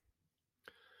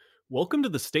Welcome to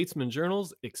the Statesman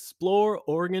Journal's Explore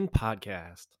Oregon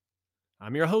podcast.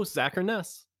 I'm your host, Zachary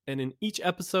Ness, and in each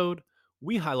episode,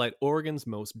 we highlight Oregon's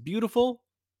most beautiful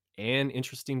and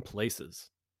interesting places.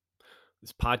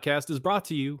 This podcast is brought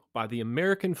to you by the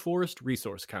American Forest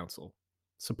Resource Council,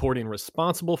 supporting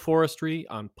responsible forestry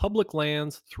on public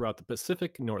lands throughout the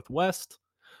Pacific Northwest.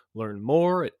 Learn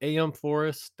more at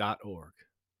amforest.org.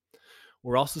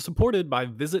 We're also supported by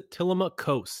Visit Tillamook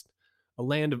Coast, a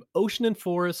land of ocean and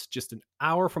forest just an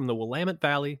hour from the Willamette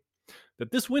Valley, that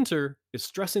this winter is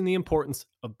stressing the importance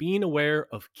of being aware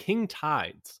of king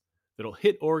tides that'll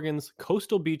hit Oregon's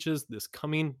coastal beaches this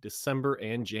coming December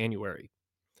and January.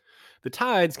 The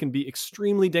tides can be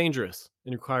extremely dangerous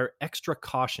and require extra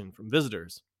caution from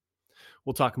visitors.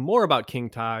 We'll talk more about king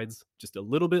tides just a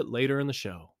little bit later in the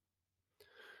show.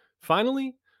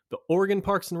 Finally, the Oregon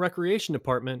Parks and Recreation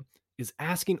Department is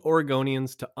asking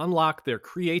Oregonians to unlock their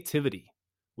creativity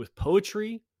with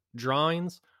poetry,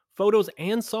 drawings, photos,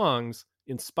 and songs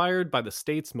inspired by the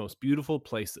state's most beautiful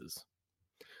places.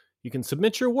 You can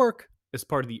submit your work as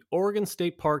part of the Oregon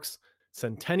State Parks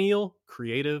Centennial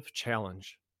Creative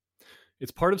Challenge.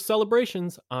 It's part of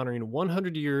celebrations honoring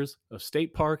 100 years of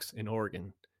state parks in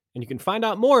Oregon, and you can find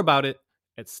out more about it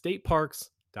at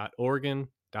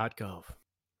stateparks.oregon.gov.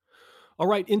 All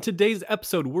right, in today's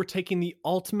episode, we're taking the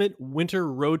ultimate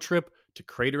winter road trip to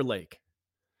Crater Lake.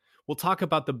 We'll talk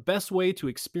about the best way to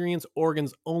experience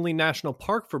Oregon's only national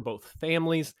park for both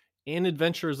families and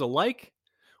adventurers alike,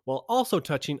 while also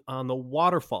touching on the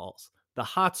waterfalls, the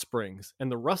hot springs,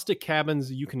 and the rustic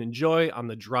cabins you can enjoy on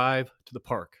the drive to the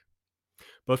park.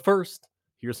 But first,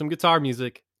 here's some guitar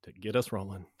music to get us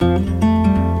rolling.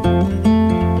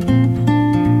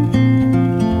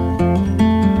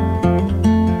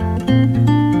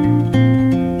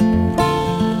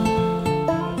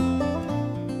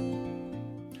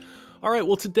 All right,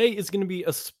 well, today is going to be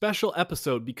a special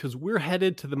episode because we're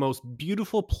headed to the most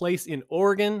beautiful place in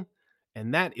Oregon,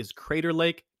 and that is Crater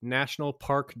Lake National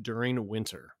Park during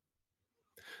winter.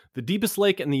 The deepest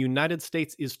lake in the United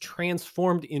States is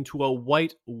transformed into a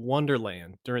white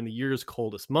wonderland during the year's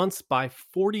coldest months by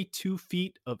 42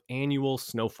 feet of annual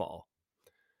snowfall.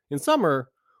 In summer,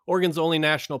 Oregon's only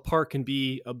national park can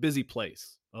be a busy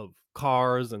place of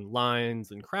cars and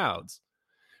lines and crowds.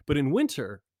 But in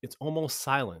winter, it's almost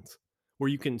silent, where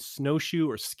you can snowshoe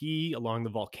or ski along the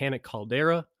volcanic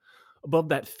caldera above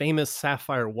that famous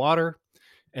sapphire water,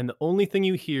 and the only thing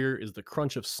you hear is the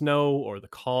crunch of snow or the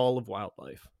call of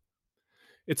wildlife.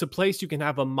 It's a place you can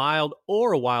have a mild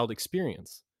or a wild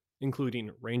experience,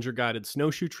 including ranger-guided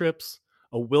snowshoe trips,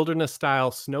 a wilderness-style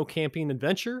snow camping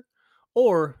adventure,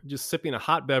 or just sipping a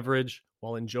hot beverage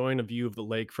while enjoying a view of the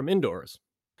lake from indoors.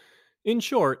 In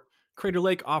short, Crater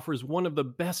Lake offers one of the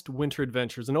best winter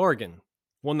adventures in Oregon,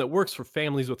 one that works for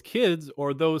families with kids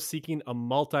or those seeking a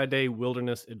multi-day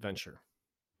wilderness adventure.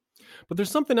 But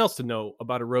there's something else to know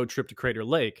about a road trip to Crater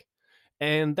Lake,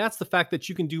 and that's the fact that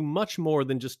you can do much more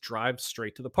than just drive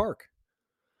straight to the park.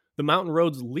 The mountain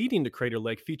roads leading to Crater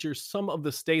Lake feature some of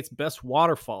the state's best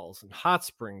waterfalls and hot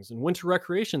springs and winter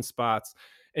recreation spots,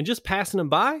 and just passing them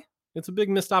by, it's a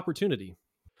big missed opportunity.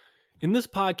 In this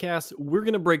podcast, we're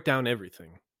going to break down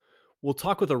everything. We'll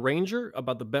talk with a ranger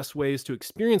about the best ways to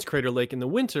experience Crater Lake in the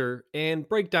winter and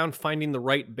break down finding the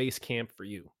right base camp for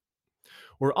you.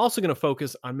 We're also going to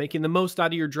focus on making the most out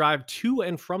of your drive to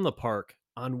and from the park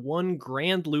on one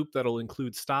grand loop that'll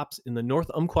include stops in the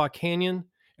North Umpqua Canyon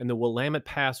and the Willamette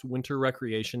Pass Winter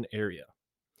Recreation Area.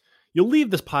 You'll leave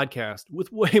this podcast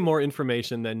with way more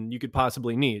information than you could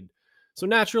possibly need. So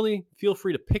naturally, feel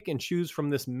free to pick and choose from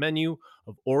this menu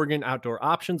of Oregon outdoor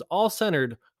options, all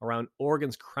centered around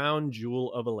Oregon's crown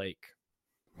jewel of a lake.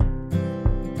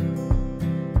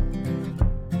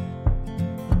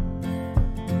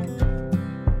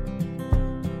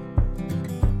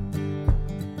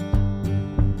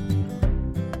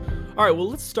 All right, well,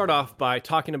 let's start off by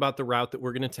talking about the route that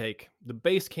we're going to take, the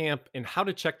base camp, and how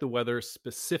to check the weather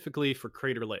specifically for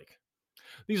Crater Lake.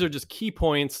 These are just key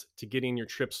points to getting your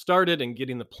trip started and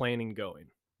getting the planning going.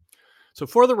 So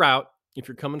for the route, if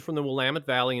you're coming from the Willamette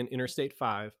Valley and Interstate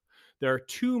 5, there are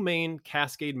two main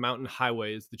Cascade Mountain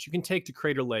highways that you can take to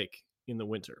Crater Lake in the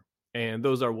winter. And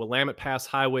those are Willamette Pass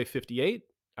Highway 58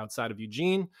 outside of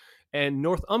Eugene and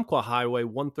North Umpqua Highway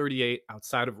 138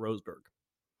 outside of Roseburg.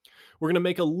 We're going to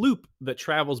make a loop that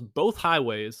travels both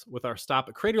highways with our stop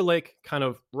at Crater Lake kind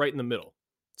of right in the middle.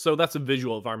 So that's a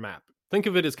visual of our map. Think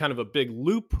of it as kind of a big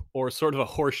loop or sort of a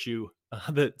horseshoe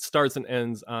that starts and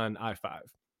ends on I-5.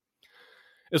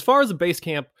 As far as the base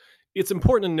camp, it's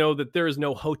important to know that there is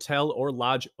no hotel or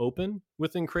lodge open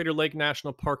within Crater Lake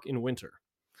National Park in winter.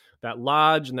 That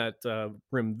lodge and that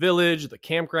Rim Village, the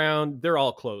campground, they're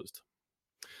all closed.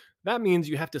 That means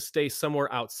you have to stay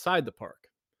somewhere outside the park.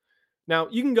 Now,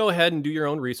 you can go ahead and do your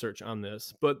own research on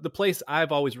this, but the place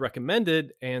I've always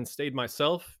recommended and stayed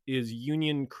myself is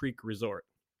Union Creek Resort.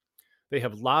 They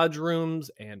have lodge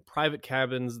rooms and private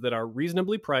cabins that are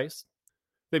reasonably priced.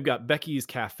 They've got Becky's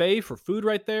Cafe for food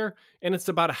right there, and it's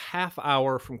about a half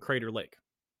hour from Crater Lake.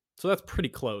 So that's pretty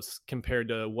close compared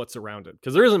to what's around it,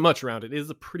 because there isn't much around it. It is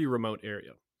a pretty remote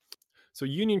area. So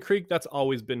Union Creek, that's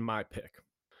always been my pick.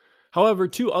 However,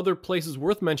 two other places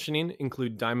worth mentioning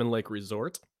include Diamond Lake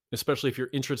Resort, especially if you're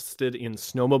interested in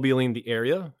snowmobiling the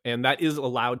area, and that is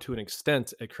allowed to an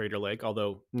extent at Crater Lake,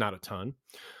 although not a ton.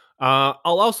 I'll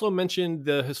also mention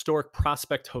the historic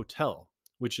Prospect Hotel,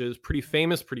 which is pretty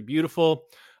famous, pretty beautiful.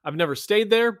 I've never stayed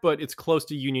there, but it's close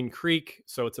to Union Creek,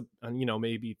 so it's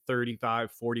maybe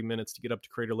 35, 40 minutes to get up to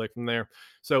Crater Lake from there.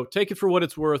 So take it for what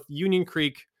it's worth. Union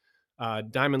Creek,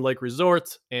 Diamond Lake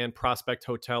Resort, and Prospect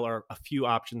Hotel are a few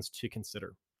options to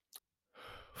consider.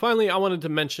 Finally, I wanted to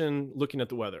mention looking at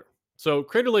the weather. So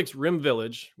Crater Lake's Rim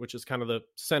Village, which is kind of the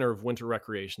center of winter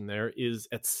recreation there, is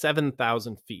at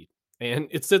 7,000 feet. And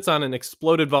it sits on an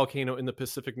exploded volcano in the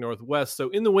Pacific Northwest. So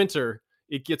in the winter,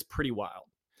 it gets pretty wild.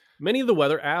 Many of the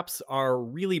weather apps are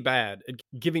really bad at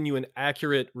giving you an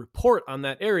accurate report on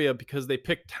that area because they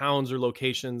pick towns or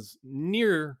locations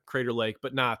near Crater Lake,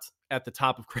 but not at the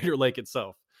top of Crater Lake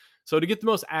itself. So to get the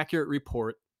most accurate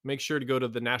report, make sure to go to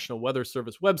the National Weather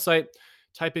Service website,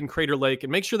 type in Crater Lake,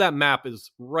 and make sure that map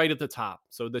is right at the top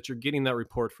so that you're getting that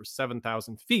report for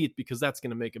 7,000 feet, because that's going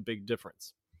to make a big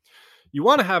difference. You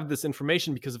want to have this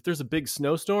information because if there's a big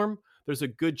snowstorm, there's a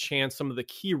good chance some of the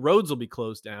key roads will be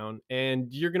closed down,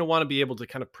 and you're going to want to be able to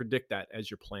kind of predict that as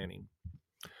you're planning.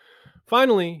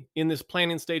 Finally, in this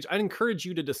planning stage, I'd encourage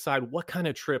you to decide what kind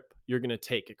of trip you're going to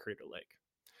take at Crater Lake.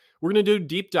 We're going to do a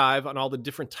deep dive on all the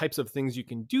different types of things you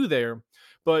can do there,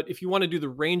 but if you want to do the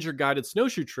ranger guided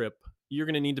snowshoe trip, you're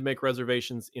going to need to make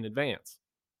reservations in advance.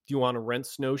 Do you want to rent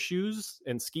snowshoes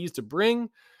and skis to bring?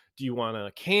 Do you want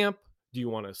to camp? Do you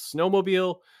want to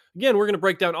snowmobile? Again, we're going to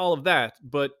break down all of that,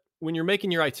 but when you're making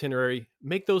your itinerary,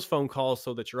 make those phone calls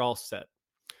so that you're all set.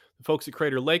 The folks at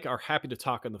Crater Lake are happy to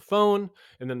talk on the phone,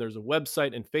 and then there's a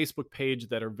website and Facebook page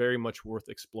that are very much worth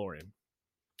exploring.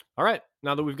 All right,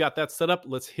 now that we've got that set up,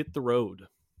 let's hit the road.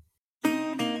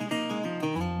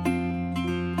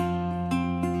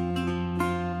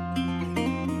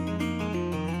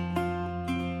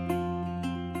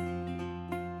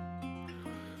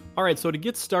 All right, so to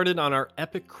get started on our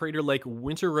epic Crater Lake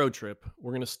winter road trip,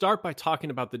 we're going to start by talking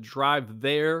about the drive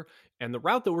there. And the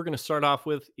route that we're going to start off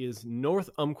with is North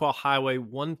Umpqua Highway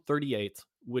 138,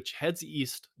 which heads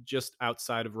east just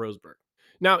outside of Roseburg.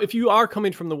 Now, if you are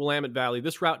coming from the Willamette Valley,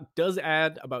 this route does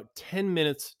add about 10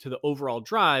 minutes to the overall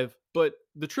drive, but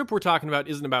the trip we're talking about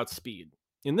isn't about speed.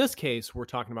 In this case, we're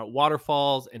talking about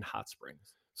waterfalls and hot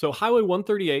springs. So Highway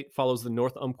 138 follows the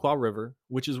North Umpqua River,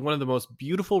 which is one of the most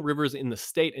beautiful rivers in the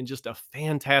state and just a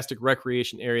fantastic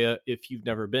recreation area if you've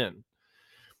never been.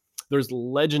 There's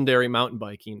legendary mountain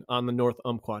biking on the North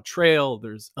Umpqua Trail.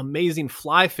 There's amazing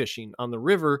fly fishing on the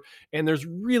river, and there's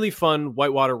really fun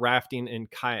whitewater rafting and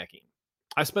kayaking.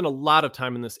 I spent a lot of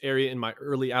time in this area in my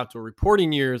early outdoor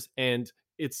reporting years, and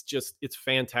it's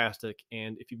fantastic.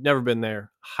 And if you've never been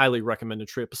there, highly recommend a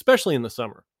trip, especially in the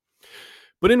summer.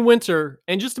 But in winter,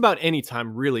 and just about any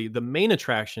time really, the main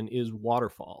attraction is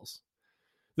waterfalls.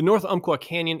 The North Umpqua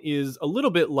Canyon is a little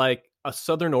bit like a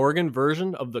Southern Oregon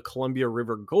version of the Columbia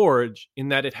River Gorge in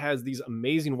that it has these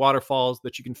amazing waterfalls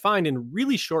that you can find in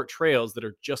really short trails that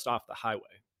are just off the highway.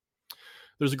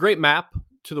 There's a great map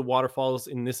to the waterfalls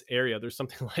in this area. There's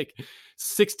something like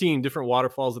 16 different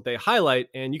waterfalls that they highlight,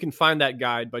 and you can find that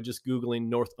guide by just Googling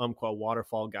North Umpqua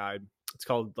Waterfall Guide. It's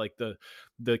called like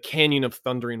the Canyon of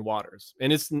Thundering Waters.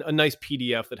 And it's a nice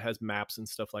PDF that has maps and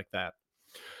stuff like that.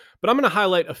 But I'm going to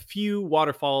highlight a few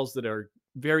waterfalls that are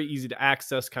very easy to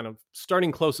access, kind of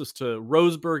starting closest to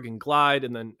Roseburg and Glide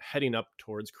and then heading up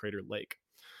towards Crater Lake.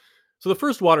 So the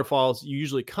first waterfalls you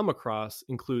usually come across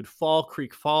include Fall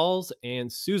Creek Falls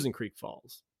and Susan Creek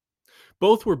Falls.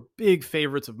 Both were big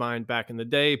favorites of mine back in the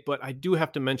day, but I do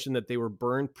have to mention that they were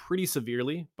burned pretty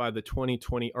severely by the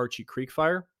 2020 Archie Creek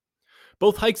fire.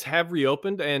 Both hikes have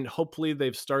reopened, and hopefully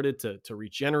they've started to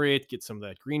regenerate, get some of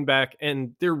that green back,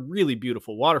 and they're really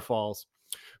beautiful waterfalls.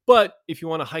 But if you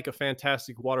want to hike a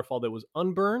fantastic waterfall that was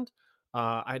unburned,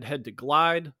 I'd head to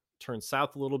Glide, turn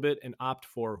south a little bit, and opt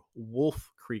for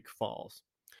Wolf Creek Falls.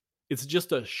 It's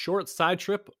just a short side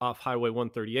trip off Highway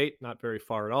 138, not very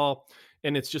far at all,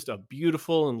 and it's just a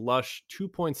beautiful and lush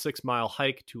 2.6-mile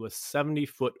hike to a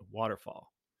 70-foot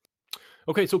waterfall.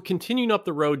 Okay, so continuing up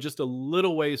the road just a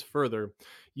little ways further,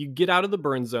 you get out of the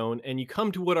burn zone and you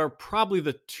come to what are probably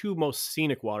the two most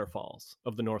scenic waterfalls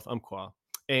of the North Umpqua.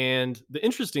 And the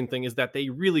interesting thing is that they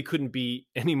really couldn't be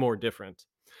any more different.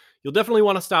 You'll definitely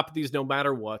want to stop at these no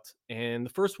matter what. And the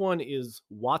first one is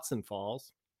Watson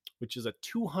Falls, which is a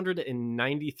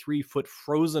 293-foot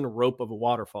frozen rope of a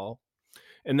waterfall.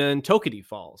 And then Toketee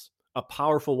Falls, a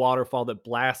powerful waterfall that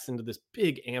blasts into this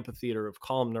big amphitheater of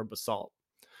columnar basalt.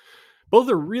 Both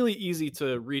are really easy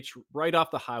to reach right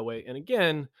off the highway. And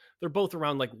again, they're both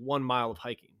around like 1 mile of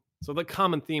hiking. So the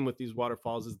common theme with these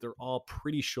waterfalls is they're all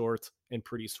pretty short and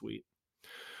pretty sweet.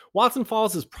 Watson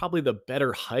Falls is probably the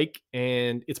better hike,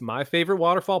 and it's my favorite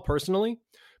waterfall personally.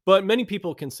 But many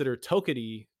people consider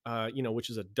Toketee, which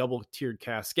is a double-tiered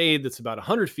cascade that's about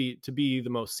 100 feet, to be the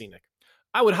most scenic.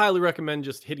 I would highly recommend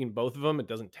just hitting both of them. It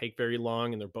doesn't take very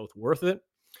long, and they're both worth it.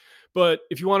 But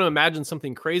if you want to imagine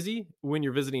something crazy when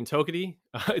you're visiting Toketee,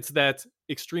 it's that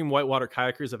extreme whitewater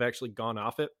kayakers have actually gone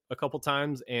off it a couple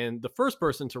times. And the first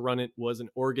person to run it was an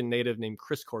Oregon native named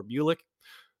Chris Korbulik.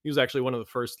 He was actually one of the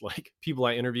first people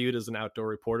I interviewed as an outdoor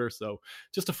reporter. So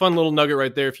just a fun little nugget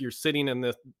right there. If you're sitting on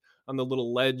the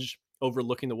little ledge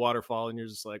overlooking the waterfall and you're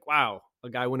just like, wow, a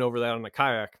guy went over that on a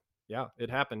kayak. Yeah, it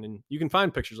happened. And you can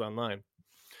find pictures online.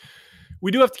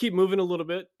 We do have to keep moving a little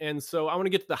bit. And so I want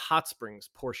to get to the hot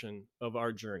springs portion of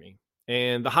our journey.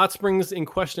 And the hot springs in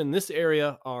question in this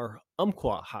area are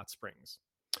Umpqua Hot Springs.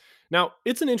 Now,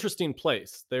 it's an interesting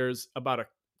place. There's about a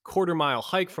quarter-mile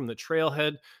hike from the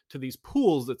trailhead to these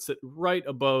pools that sit right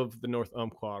above the North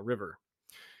Umpqua River.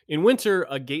 In winter,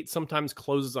 a gate sometimes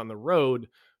closes on the road,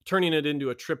 turning it into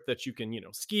a trip that you can,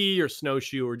 ski or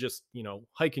snowshoe or just,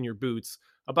 hike in your boots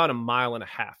about 1.5 miles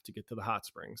to get to the hot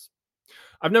springs.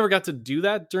 I've never got to do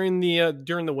that during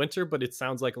the winter, but it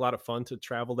sounds like a lot of fun to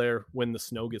travel there when the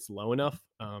snow gets low enough.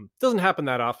 Doesn't happen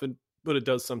that often, but it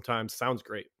does sometimes. Sounds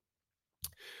great.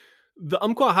 The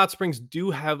Umpqua Hot Springs do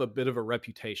have a bit of a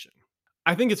reputation.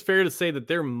 I think it's fair to say that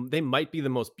they might be the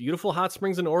most beautiful hot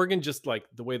springs in Oregon, just like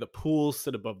the way the pools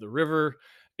sit above the river.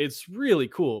 It's really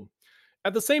cool.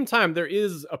 At the same time, there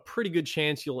is a pretty good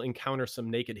chance you'll encounter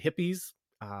some naked hippies.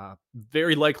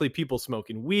 Very likely people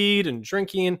smoking weed and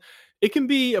drinking. It can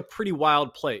be a pretty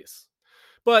wild place.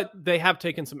 But they have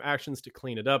taken some actions to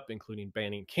clean it up, including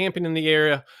banning camping in the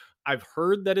area. I've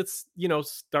heard that it's,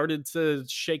 started to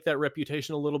shake that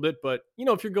reputation a little bit. But,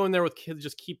 if you're going there with kids,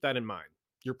 just keep that in mind.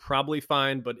 You're probably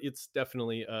fine, but it's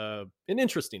definitely an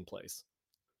interesting place.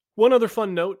 One other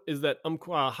fun note is that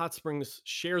Umpqua Hot Springs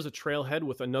shares a trailhead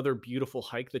with another beautiful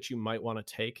hike that you might want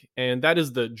to take, and that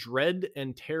is the Dread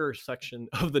and Terror section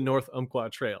of the North Umpqua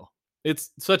Trail.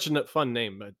 It's such a fun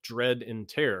name, Dread and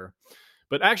Terror.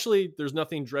 But actually, there's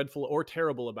nothing dreadful or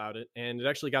terrible about it, and it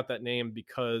actually got that name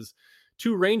because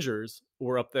 2 rangers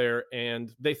were up there,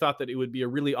 and they thought that it would be a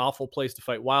really awful place to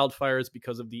fight wildfires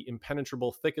because of the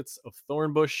impenetrable thickets of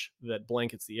thorn bush that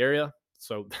blankets the area.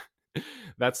 So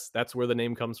that's where the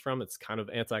name comes from. It's kind of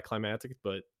anticlimactic,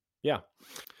 but yeah.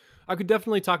 I could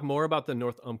definitely talk more about the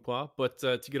North Umpqua, but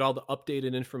to get all the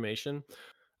updated information,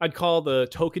 I'd call the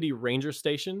Toketee Ranger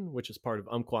Station, which is part of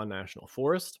Umpqua National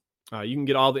Forest. You can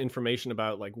get all the information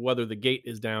about whether the gate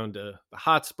is down to the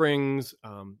hot springs,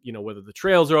 whether the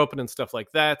trails are open and stuff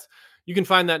like that. You can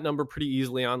find that number pretty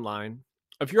easily online.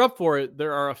 If you're up for it,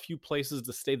 there are a few places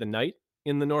to stay the night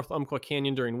in the North Umpqua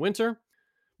Canyon during winter.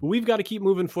 But we've got to keep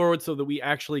moving forward so that we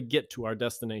actually get to our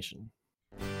destination.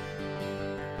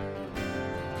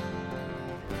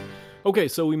 Okay,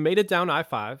 so we made it down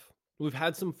I-5. We've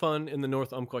had some fun in the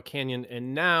North Umpqua Canyon,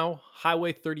 and now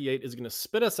Highway 38 is going to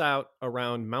spit us out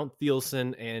around Mount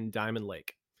Thielsen and Diamond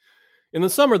Lake. In the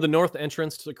summer, the north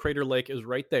entrance to Crater Lake is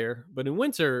right there, but in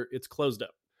winter, it's closed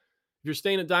up. If you're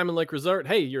staying at Diamond Lake Resort,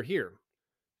 hey, you're here.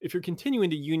 If you're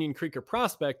continuing to Union Creek or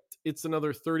Prospect, it's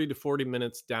another 30 to 40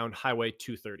 minutes down Highway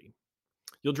 230.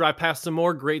 You'll drive past some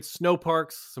more great snow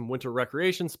parks, some winter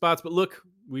recreation spots, but look,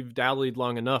 we've dallied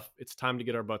long enough. It's time to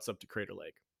get our butts up to Crater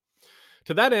Lake.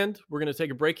 To that end, we're going to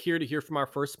take a break here to hear from our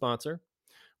first sponsor.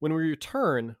 When we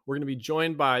return, we're going to be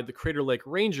joined by the Crater Lake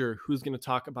Ranger, who's going to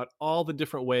talk about all the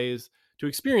different ways to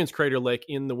experience Crater Lake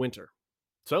in the winter.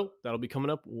 So that'll be coming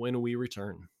up when we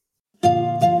return.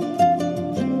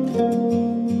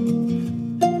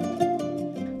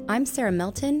 I'm Sarah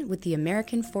Melton with the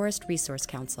American Forest Resource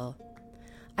Council.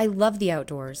 I love the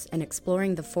outdoors and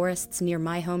exploring the forests near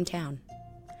my hometown.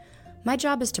 My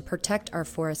job is to protect our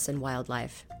forests and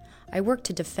wildlife. I work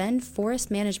to defend forest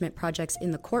management projects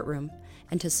in the courtroom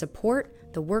and to support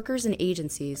the workers and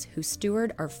agencies who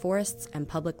steward our forests and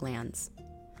public lands.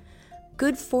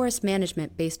 Good forest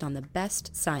management based on the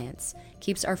best science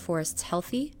keeps our forests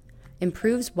healthy,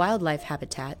 improves wildlife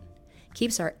habitat,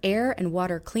 keeps our air and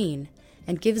water clean,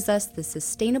 and gives us the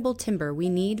sustainable timber we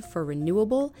need for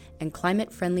renewable and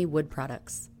climate-friendly wood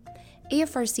products.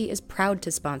 AFRC is proud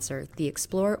to sponsor the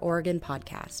Explore Oregon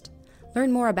podcast.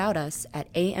 Learn more about us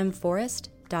at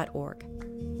amforest.org.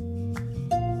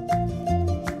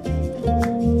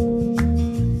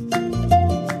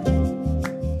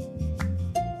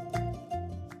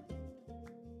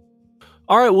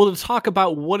 All right, well, to talk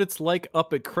about what it's like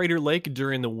up at Crater Lake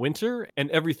during the winter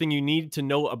and everything you need to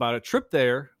know about a trip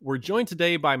there, we're joined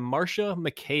today by Marcia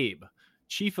McCabe,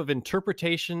 Chief of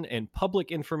Interpretation and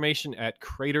Public Information at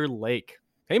Crater Lake.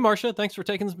 Hey, Marcia, thanks for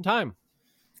taking some time.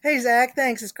 Hey, Zach,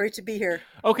 thanks. It's great to be here.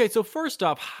 Okay, so first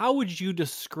off, how would you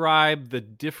describe the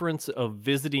difference of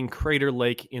visiting Crater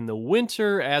Lake in the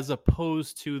winter as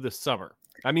opposed to the summer?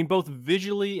 I mean, both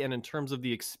visually and in terms of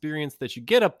the experience that you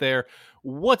get up there,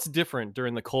 what's different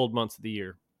during the cold months of the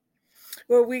year?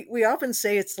 Well, we often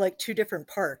say it's like two different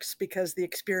parks because the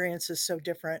experience is so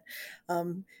different.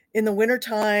 In the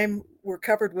wintertime, we're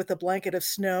covered with a blanket of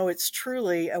snow. It's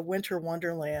truly a winter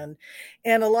wonderland.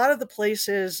 And a lot of the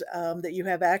places that you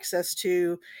have access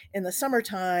to in the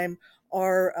summertime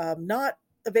are not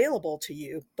available to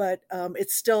you, but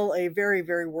it's still a very,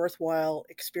 very worthwhile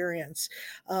experience.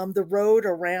 The road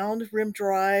around Rim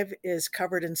Drive is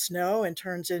covered in snow and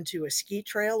turns into a ski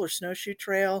trail or snowshoe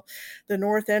trail. The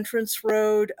North Entrance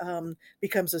Road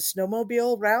becomes a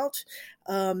snowmobile route.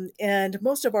 And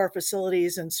most of our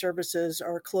facilities and services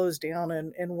are closed down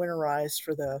and winterized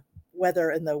for the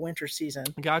weather in the winter season.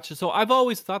 Gotcha. So I've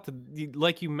always thought that,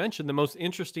 like you mentioned, the most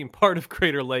interesting part of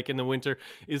Crater Lake in the winter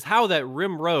is how that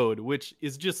rim road, which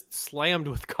is just slammed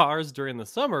with cars during the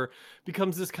summer,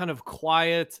 becomes this kind of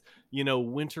quiet,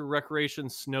 winter recreation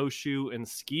snowshoe and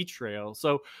ski trail.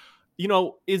 So,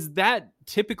 is that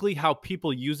typically how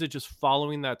people use it, just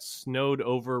following that snowed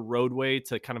over roadway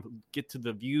to kind of get to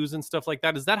the views and stuff like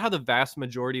that? Is that how the vast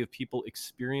majority of people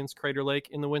experience Crater Lake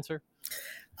in the winter?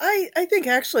 I think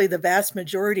actually the vast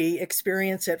majority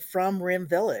experience it from Rim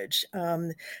Village.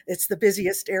 It's the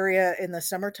busiest area in the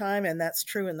summertime, and that's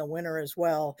true in the winter as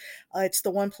well. It's the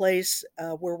one place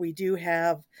where we do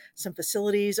have some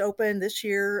facilities open this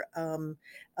year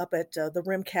up at the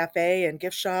Rim Cafe and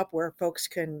gift shop where folks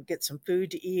can get some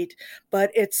food to eat. But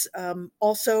it's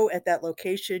also at that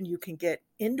location you can get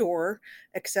indoor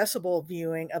accessible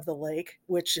viewing of the lake,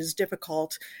 which is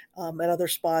difficult at other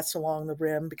spots along the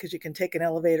rim because you can take an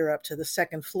elevator up to the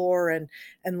second floor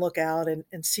and look out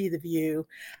and see the view.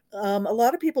 A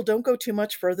lot of people don't go too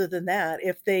much further than that.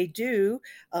 If they do,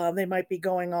 they might be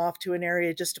going off to an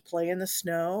area just to play in the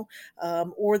snow,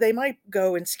 or they might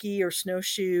go and ski or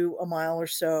snowshoe a mile or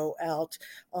so out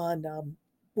on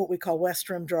what we call West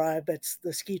Rim Drive. That's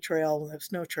the ski trail, the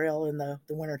snow trail in the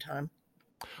wintertime.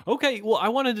 Okay, well, I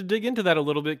wanted to dig into that a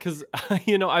little bit because,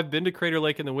 I've been to Crater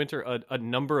Lake in the winter a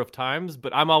number of times,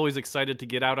 but I'm always excited to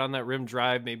get out on that rim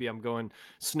drive. Maybe I'm going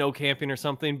snow camping or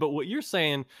something. But what you're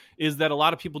saying is that a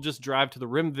lot of people just drive to the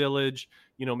Rim Village,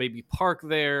 maybe park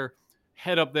there,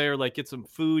 head up there, like get some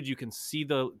food. You can see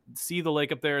the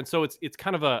lake up there, and so it's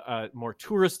kind of a more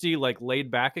touristy, like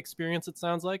laid back experience. It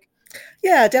sounds like.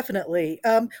 Yeah, definitely.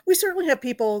 We certainly have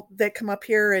people that come up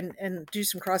here and do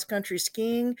some cross-country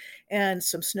skiing and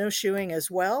some snowshoeing as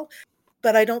well.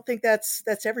 But I don't think that's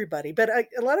everybody. But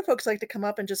a lot of folks like to come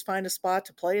up and just find a spot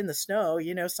to play in the snow.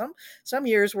 Some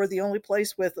years we're the only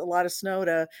place with a lot of snow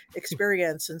to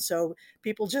experience, and so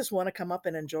people just want to come up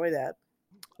and enjoy that.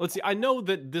 Let's see. I know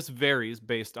that this varies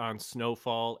based on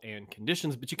snowfall and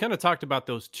conditions, but you kind of talked about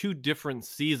those two different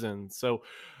seasons. So,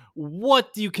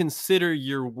 what do you consider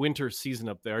your winter season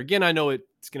up there? Again, I know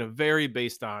it's going to vary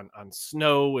based on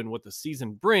snow and what the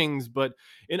season brings, but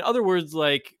in other words,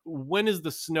 like when is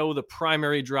the snow the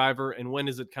primary driver, and when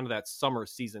is it kind of that summer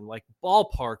season? Like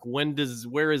ballpark,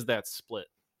 where is that split?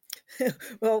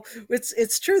 Well,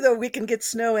 it's true though we can get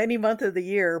snow any month of the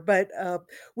year, but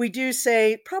we do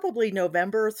say probably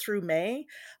November through May.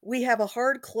 We have a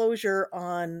hard closure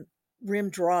on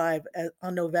Rim Drive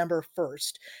on November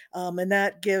 1st, and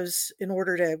that gives, in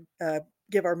order to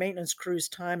give our maintenance crews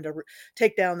time to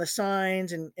take down the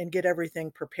signs and get everything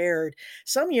prepared.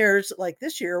 Some years, like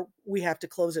this year, we have to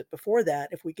close it before that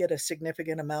if we get a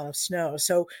significant amount of snow.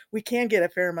 So we can get a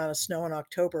fair amount of snow in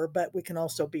October, but we can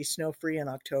also be snow free in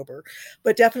October.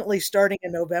 But definitely starting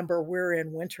in November, we're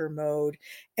in winter mode.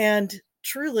 And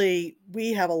truly,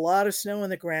 we have a lot of snow on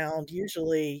the ground,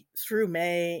 usually through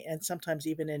May and sometimes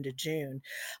even into June.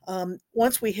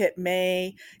 Once we hit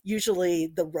May,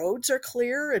 usually the roads are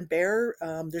clear and bare.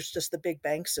 There's just the big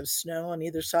banks of snow on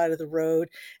either side of the road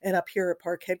and up here at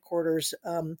park headquarters.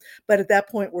 But at that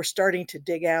point, we're starting to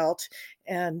dig out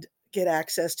and get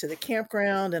access to the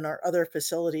campground and our other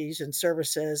facilities and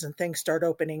services, and things start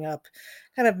opening up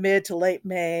kind of mid to late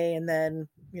May and then,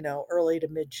 early to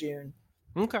mid June.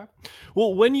 Okay.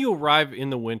 Well, when you arrive in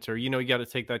the winter, you got to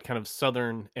take that kind of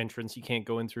southern entrance. You can't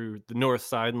go in through the north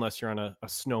side unless you're on a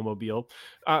snowmobile.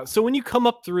 So when you come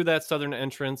up through that southern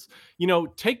entrance,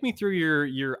 take me through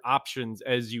your options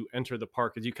as you enter the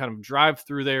park. As you kind of drive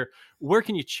through there, where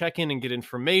can you check in and get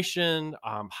information?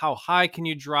 How high can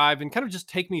you drive? And kind of just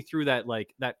take me through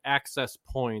that access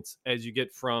points as you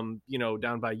get from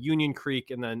down by Union Creek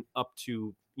and then up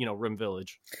to Rim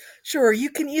Village. Sure, you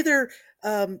can either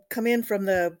come in from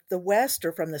the west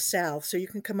or from the south. So you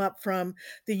can come up from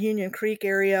the Union Creek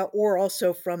area or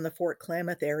also from the Fort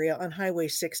Klamath area on Highway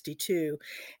 62.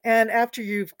 And after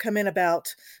you've come in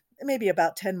maybe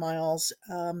about 10 miles,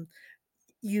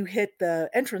 you hit the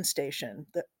entrance station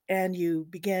and you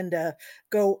begin to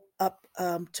go up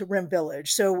to Rim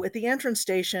Village. So at the entrance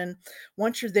station,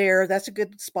 once you're there, that's a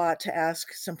good spot to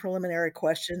ask some preliminary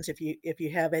questions if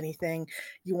you have anything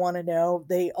you want to know.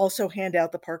 They also hand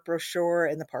out the park brochure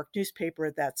and the park newspaper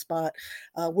at that spot,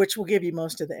 which will give you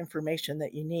most of the information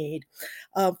that you need.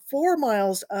 4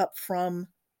 miles up from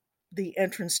the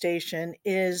entrance station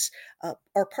is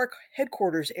our park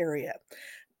headquarters area.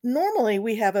 Normally,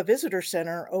 we have a visitor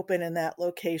center open in that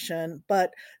location,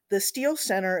 but the Steel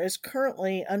Center is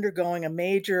currently undergoing a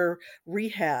major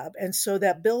rehab. And so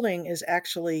that building is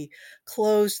actually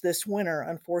closed this winter,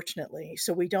 unfortunately.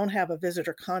 So we don't have a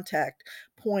visitor contact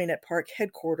point at park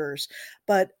headquarters.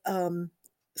 But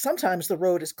sometimes the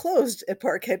road is closed at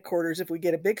park headquarters if we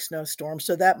get a big snowstorm.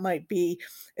 So that might be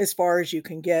as far as you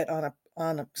can get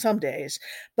on some days.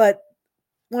 But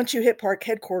once you hit park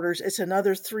headquarters, it's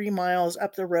another 3 miles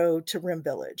up the road to Rim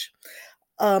Village.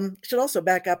 Should also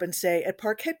back up and say at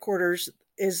park headquarters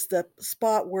is the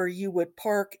spot where you would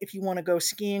park if you want to go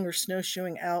skiing or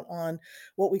snowshoeing out on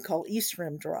what we call East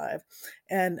Rim Drive.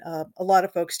 And a lot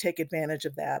of folks take advantage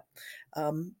of that.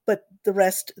 But the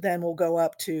rest then will go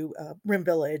up to Rim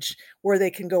Village, where they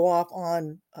can go off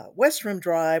on West Rim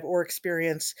Drive or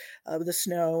experience the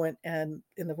snow and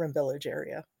in the Rim Village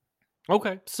area.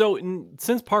 Okay, so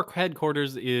since park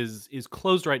headquarters is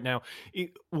closed right now,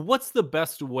 what's the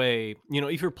best way?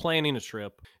 If you're planning a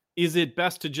trip, is it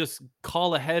best to just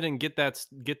call ahead and get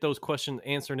those questions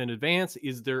answered in advance?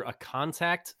 Is there a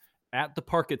contact at the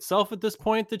park itself at this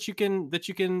point that you can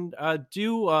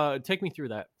do? Take me through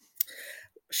that.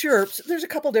 Sure. So there's a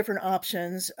couple different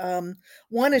options.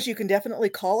 One is you can definitely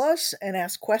call us and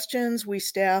ask questions. We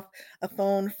staff a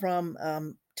phone from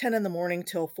 10 in the morning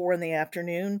till 4 in the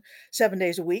afternoon, 7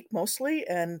 days a week mostly.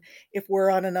 And if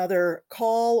we're on another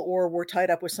call or we're tied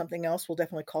up with something else, we'll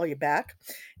definitely call you back.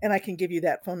 And I can give you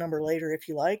that phone number later if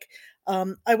you like.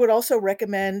 I would also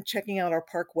recommend checking out our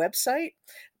park website.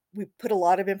 We put a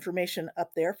lot of information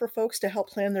up there for folks to help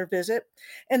plan their visit.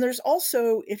 And there's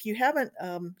also, if you haven't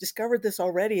discovered this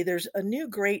already, there's a new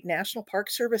great National Park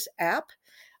Service app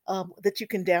that you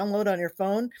can download on your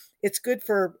phone. It's good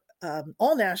for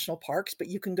all national parks, but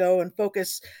you can go and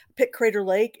pick Crater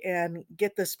Lake and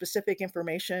get the specific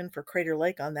information for Crater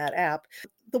Lake on that app.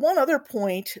 The one other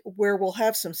point where we'll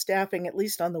have some staffing, at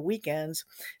least on the weekends,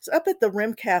 is up at the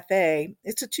Rim Cafe.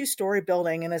 It's a 2-story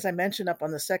building. And as I mentioned, up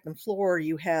on the second floor,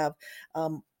 you have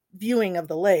viewing of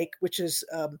the lake, which is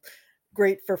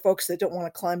great for folks that don't want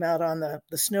to climb out on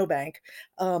the snowbank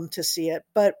to see it.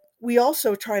 But we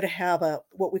also try to have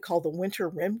what we call the winter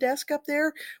rim desk up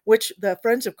there, which the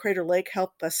Friends of Crater Lake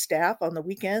help us staff on the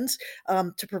weekends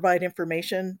to provide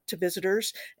information to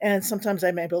visitors. And sometimes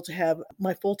I'm able to have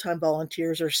my full-time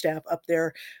volunteers or staff up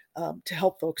there to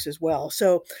help folks as well.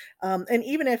 So, and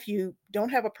even if you don't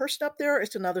have a person up there,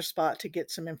 it's another spot to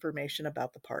get some information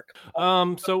about the park.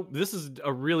 So this is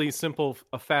a really simple,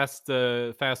 fast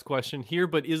question here,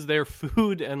 but is there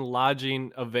food and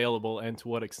lodging available, and to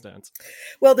what extent?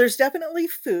 Well, there's definitely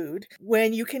food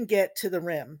when you can get to the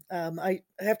rim. I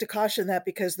have to caution that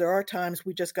because there are times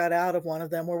we just got out of one of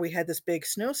them where we had this big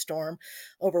snowstorm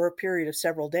over a period of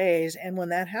several days. And when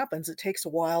that happens, it takes a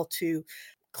while to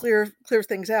clear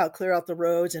things out, clear out the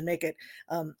roads and make it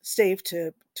safe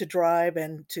to drive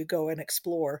and to go and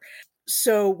explore.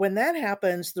 So when that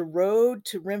happens, the road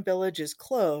to Rim Village is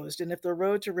closed. And if the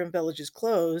road to Rim Village is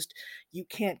closed, you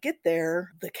can't get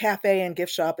there. The cafe and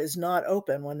gift shop is not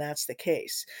open when that's the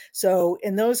case. So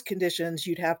in those conditions,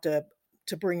 you'd have to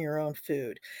bring your own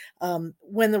food.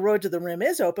 When the road to the Rim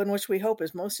is open, which we hope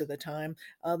is most of the time,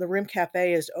 the Rim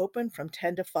Cafe is open from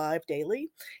 10 to 5 daily.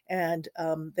 And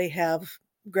they have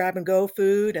grab and go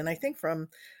food. And I think from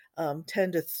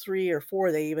 10 to 3 or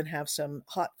 4, they even have some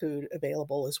hot food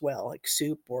available as well, like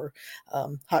soup or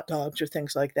hot dogs or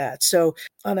things like that. So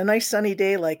on a nice sunny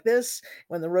day like this,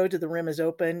 when the road to the rim is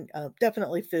open,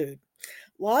 definitely food.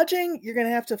 Lodging, you're going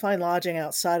to have to find lodging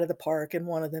outside of the park in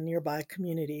one of the nearby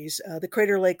communities. The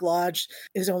Crater Lake Lodge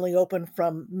is only open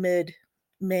from mid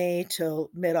May till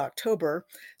mid October,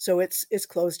 so it's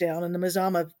closed down. And the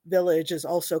Mazama Village is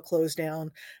also closed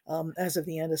down as of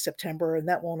the end of September, and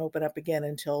that won't open up again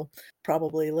until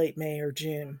probably late May or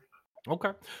June.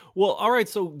 Okay. Well, all right.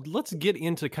 So let's get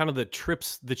into kind of the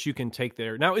trips that you can take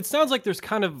there. Now, it sounds like there's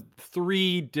kind of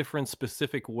three different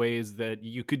specific ways that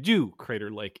you could do Crater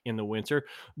Lake in the winter.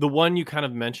 The one you kind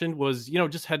of mentioned was,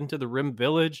 just heading to the Rim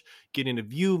Village, getting a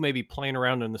view, maybe playing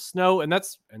around in the snow, and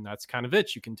that's kind of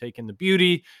it. You can take in the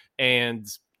beauty and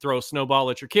throw a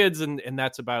snowball at your kids, and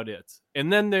that's about it.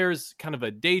 And then there's kind of a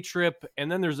day trip,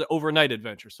 and then there's an overnight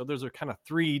adventure. So those are kind of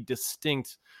three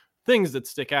distinct things that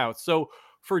stick out. So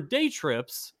for day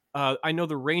trips, I know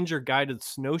the ranger guided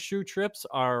snowshoe trips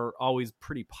are always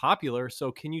pretty popular.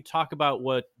 So can you talk about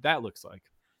what that looks like?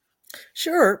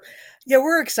 Sure. Yeah,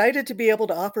 we're excited to be able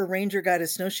to offer ranger guided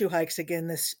snowshoe hikes again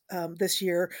this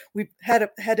year. We had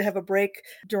to have a break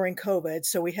during COVID,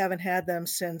 so we haven't had them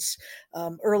since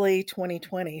early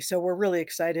 2020. So we're really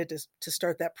excited to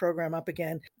start that program up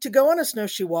again. To go on a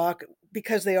snowshoe walk,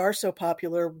 because they are so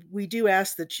popular, we do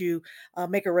ask that you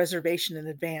make a reservation in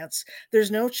advance.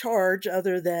 There's no charge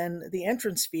other than the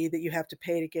entrance fee that you have to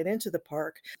pay to get into the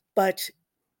park, but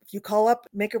you call up,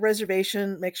 make a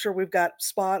reservation, make sure we've got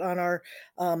spot on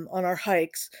our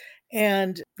hikes,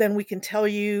 and then we can tell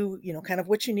you, kind of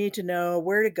what you need to know,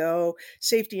 where to go,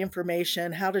 safety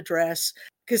information, how to dress.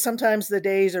 Because sometimes the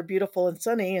days are beautiful and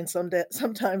sunny, and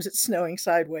sometimes it's snowing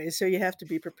sideways. So you have to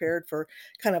be prepared for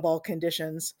kind of all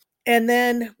conditions. And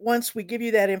then once we give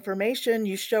you that information,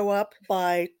 you show up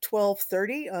by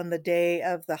 12:30 on the day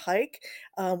of the hike.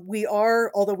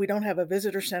 Although we don't have a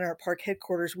visitor center at park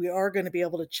headquarters, we are going to be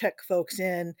able to check folks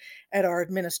in at our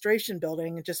administration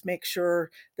building and just make sure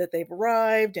that they've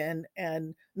arrived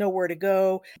and know where to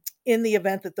go. In the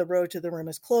event that the road to the rim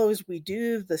is closed, we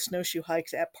do the snowshoe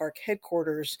hikes at park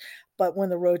headquarters. But when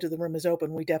the road to the rim is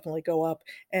open, we definitely go up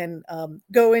and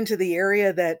go into the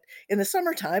area that in the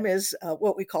summertime is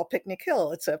what we call Picnic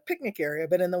Hill. It's a picnic area,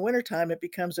 but in the wintertime, it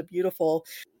becomes a beautiful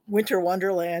winter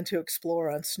wonderland to explore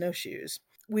on snowshoes.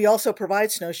 We also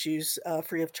provide snowshoes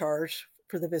free of charge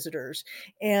for the visitors.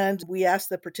 And we ask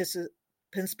the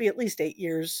participants be at least 8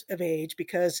 years of age,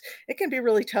 because it can be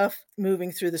really tough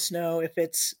moving through the snow if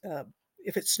it's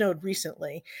snowed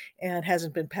recently and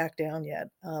hasn't been packed down yet.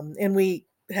 And we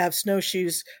have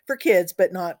snowshoes for kids,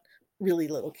 but not really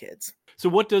little kids. So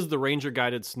what does the ranger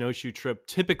guided snowshoe trip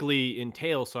typically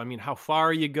entail? So, I mean, how far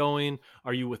are you going?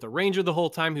 Are you with a ranger the whole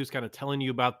time who's kind of telling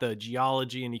you about the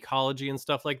geology and ecology and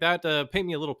stuff like that? Paint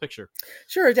me a little picture.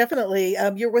 Sure, definitely.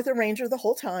 You're with a ranger the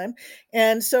whole time.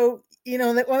 And so,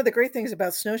 that one of the great things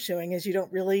about snowshoeing is you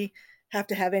don't really have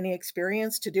to have any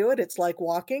experience to do it. It's like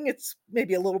walking. It's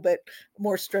maybe a little bit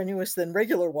more strenuous than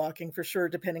regular walking for sure,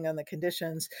 depending on the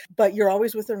conditions. But you're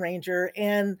always with a ranger,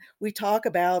 and we talk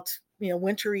about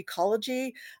winter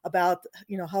ecology, about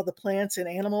how the plants and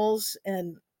animals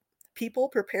and people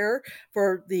prepare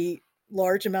for the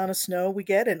large amount of snow we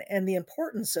get, and the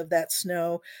importance of that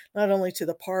snow, not only to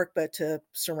the park, but to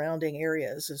surrounding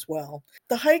areas as well.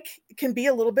 The hike can be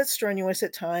a little bit strenuous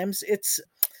at times. It's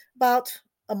about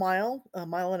a mile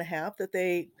and a half that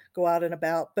they go out and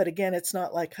about. But again, it's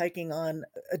not like hiking on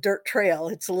a dirt trail.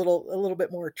 It's a little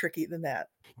bit more tricky than that.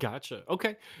 Gotcha.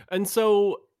 Okay. And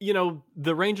so,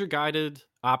 the ranger guided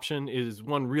option is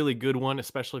one really good one,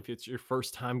 especially if it's your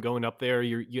first time going up there.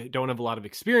 You don't have a lot of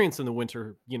experience in the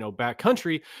winter,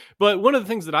 backcountry. But one of the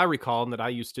things that I recall and that I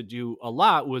used to do a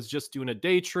lot was just doing a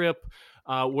day trip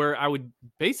where I would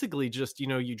basically just,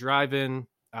 you drive in,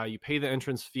 you pay the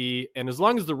entrance fee, and as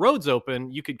long as the road's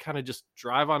open, you could kind of just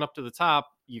drive on up to the top.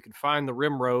 You can find the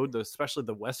rim road, especially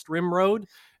the West Rim Road,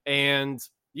 and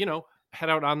head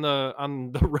out on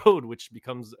the road, which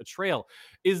becomes a trail.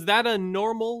 Is that a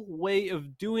normal way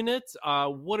of doing it?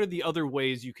 What are the other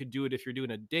ways you could do it if you're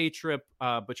doing a day trip,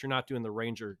 but you're not doing the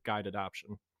ranger guided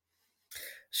option?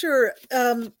 Sure.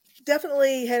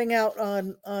 Definitely heading out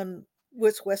on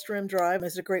West Rim Drive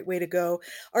is a great way to go.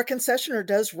 Our concessionaire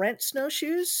does rent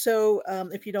snowshoes, so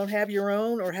if you don't have your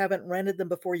own or haven't rented them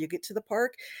before you get to the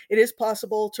park, it is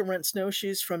possible to rent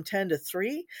snowshoes from 10 to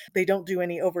 3. They don't do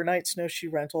any overnight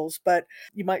snowshoe rentals, but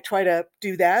you might try to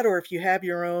do that. Or if you have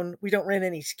your own, we don't rent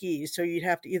any skis, so you'd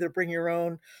have to either bring your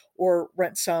own or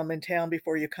rent some in town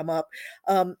before you come up.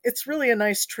 It's really a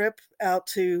nice trip out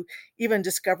to even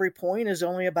Discovery Point is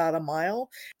only about a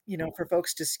mile, for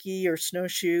folks to ski or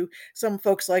snowshoe. Some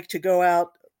folks like to go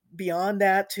out beyond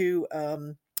that to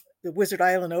the Wizard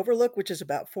Island Overlook, which is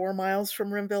about 4 miles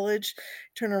from Rim Village,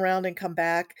 turn around and come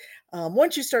back.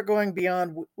 Once you start going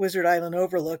beyond Wizard Island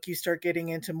Overlook, you start getting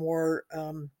into more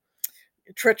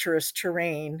treacherous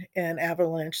terrain and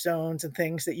avalanche zones and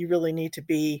things that you really need to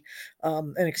be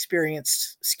an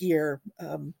experienced skier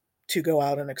to go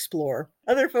out and explore.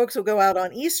 Other folks will go out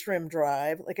on East Rim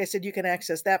Drive. Like I said, you can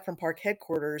access that from park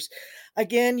headquarters.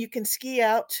 Again, you can ski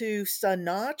out to Sun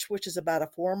Notch, which is about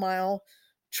a 4 mile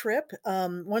trip.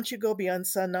 Once you go beyond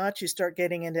Sun Notch, you start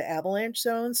getting into avalanche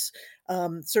zones.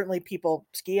 Certainly people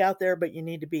ski out there, but you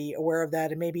need to be aware of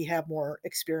that and maybe have more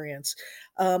experience.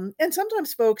 And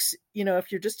sometimes folks,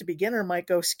 if you're just a beginner, might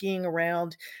go skiing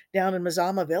around down in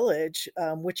Mazama Village,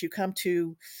 which you come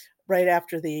to right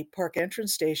after the park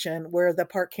entrance station where the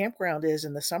park campground is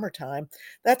in the summertime.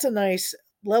 That's a nice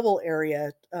level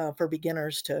area for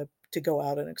beginners to go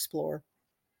out and explore.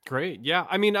 Great. Yeah.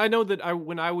 I mean, I know that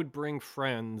when I would bring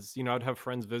friends, I'd have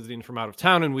friends visiting from out of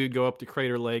town and we would go up to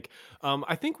Crater Lake.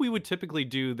 I think we would typically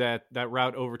do that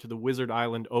route over to the Wizard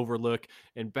Island Overlook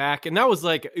and back. And that was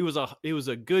like, it was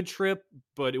a good trip,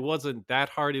 but it wasn't that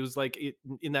hard. It was like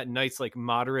in that nice, like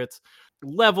moderate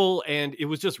level. And it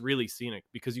was just really scenic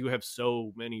because you have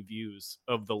so many views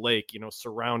of the lake,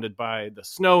 surrounded by the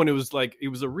snow. And it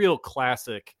was a real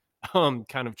classic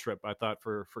kind of trip, I thought,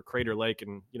 for Crater Lake,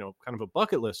 and kind of a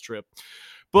bucket list trip.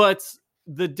 But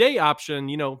the day option,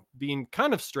 being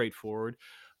kind of straightforward,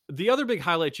 the other big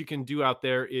highlight you can do out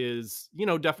there is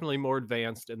definitely more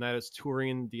advanced, and that is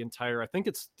touring the entire, I think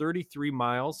it's 33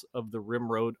 miles of the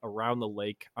rim road around the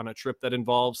lake on a trip that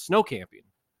involves snow camping.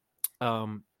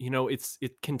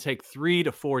 It can take 3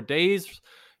 to 4 days,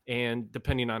 and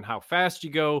depending on how fast you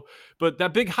go. But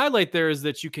that big highlight there is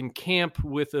that you can camp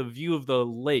with a view of the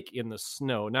lake in the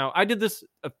snow. Now, I did this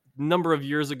a number of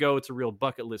years ago. It's a real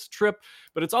bucket list trip,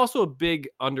 but it's also a big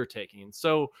undertaking.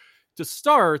 So to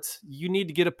start, you need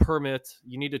to get a permit.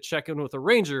 You need to check in with a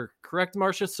ranger, correct,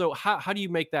 Marcia? So how do you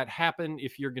make that happen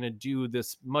if you're going to do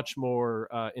this much more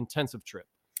intensive trip?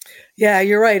 Yeah,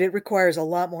 you're right. It requires a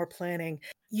lot more planning.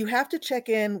 You have to check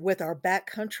in with our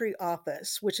backcountry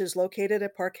office, which is located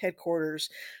at park headquarters.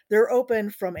 They're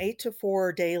open from 8 to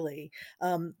 4 daily,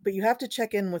 but you have to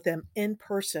check in with them in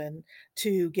person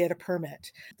to get a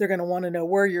permit. They're going to want to know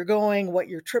where you're going, what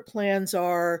your trip plans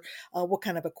are, what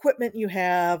kind of equipment you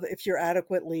have, if you're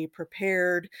adequately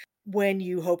prepared, when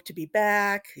you hope to be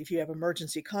back, if you have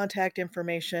emergency contact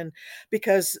information,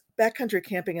 because backcountry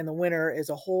camping in the winter is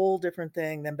a whole different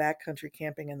thing than backcountry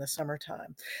camping in the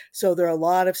summertime. So there are a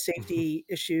lot of safety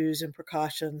issues and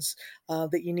precautions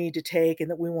that you need to take and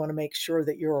that we want to make sure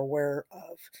that you're aware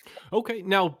of. Okay,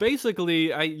 now basically,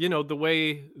 the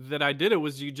way that I did it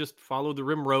was you just follow the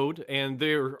rim road, and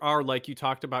there are, like you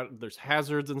talked about, there's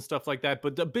hazards and stuff like that.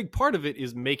 But the big part of it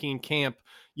is making camp,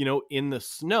 in the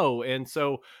snow. And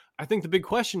so I think the big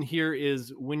question here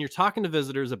is when you're talking to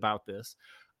visitors about this,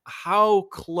 how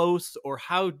close or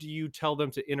how do you tell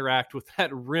them to interact with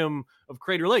that rim of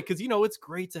Crater Lake? Because it's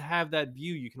great to have that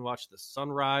view. You can watch the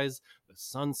sunrise, the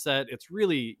sunset. It's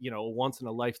really a once in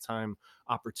a lifetime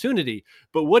opportunity.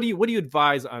 But what do you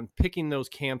advise on picking those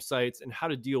campsites and how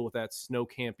to deal with that snow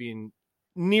camping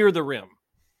near the rim?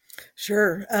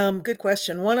 Sure. Good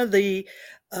question. One of the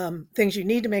things you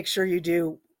need to make sure you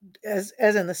do, as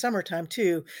in the summertime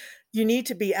too, you need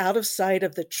to be out of sight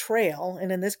of the trail.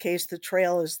 And in this case, the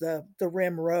trail is the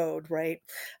rim road, right?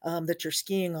 That you're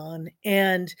skiing on.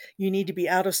 And you need to be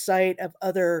out of sight of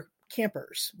other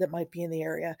campers that might be in the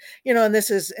area. And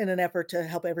this is in an effort to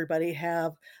help everybody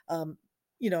have,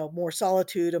 more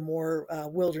solitude, a more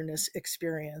wilderness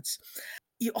experience.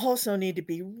 You also need to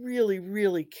be really,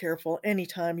 really careful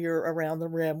anytime you're around the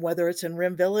rim, whether it's in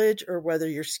Rim Village or whether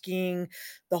you're skiing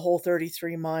the whole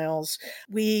 33 miles.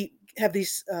 We have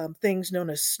these things known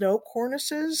as snow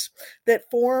cornices that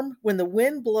form when the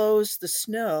wind blows the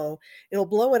snow. It'll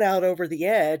blow it out over the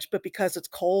edge, but because it's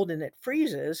cold and it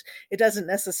freezes, it doesn't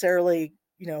necessarily,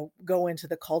 go into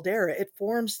the caldera. It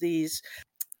forms these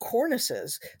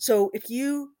cornices. So if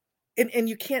you and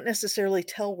you can't necessarily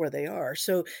tell where they are.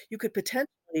 So you could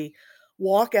potentially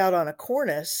walk out on a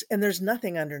cornice and there's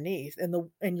nothing underneath,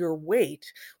 and your weight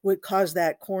would cause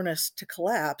that cornice to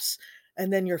collapse,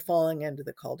 and then you're falling into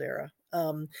the caldera.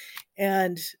 Um,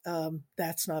 and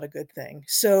that's not a good thing.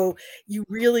 So you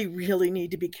really, really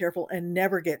need to be careful and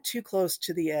never get too close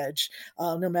to the edge,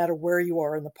 no matter where you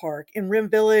are in the park. In Rim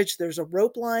Village, there's a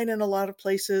rope line in a lot of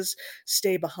places.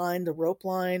 Stay behind the rope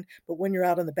line. But when you're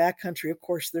out in the backcountry, of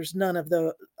course, there's none of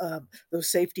those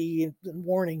safety and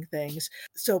warning things.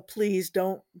 So please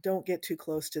don't get too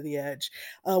close to the edge.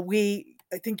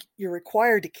 I think you're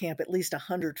required to camp at least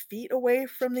 100 feet away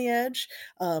from the edge.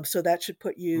 So that should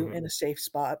put you Mhm. in a safe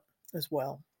spot as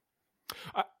well.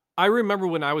 I, I remember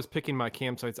when I was picking my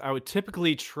campsites, I would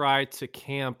typically try to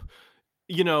camp,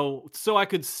 so I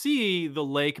could see the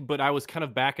lake, but I was kind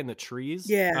of back in the trees,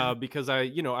 Yeah. because I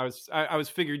was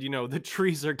figured, the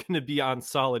trees are going to be on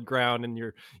solid ground, and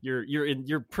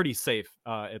you're pretty safe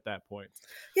at that point.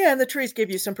 Yeah, and the trees give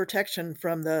you some protection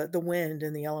from the wind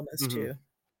and the elements Hmm. too.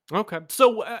 Okay.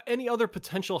 So, any other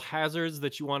potential hazards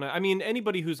that you want to? I mean,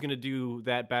 anybody who's going to do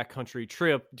that backcountry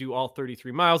trip, do all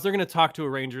 33 miles, they're going to talk to a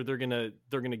ranger. They're gonna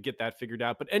get that figured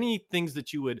out. But any things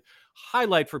that you would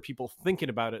highlight for people thinking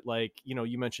about it, like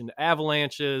you mentioned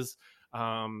avalanches.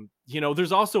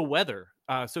 There's also weather.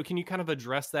 So, can you kind of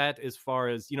address that as far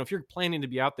as if you're planning to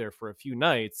be out there for a few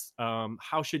nights,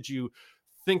 how should you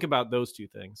think about those two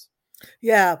things?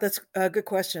 Yeah, that's a good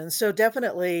question. So we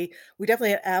definitely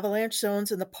have avalanche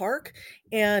zones in the park.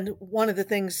 And one of the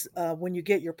things, when you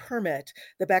get your permit,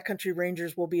 the backcountry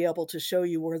rangers will be able to show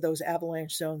you where those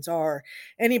avalanche zones are.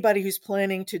 Anybody who's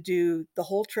planning to do the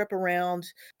whole trip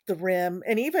around the rim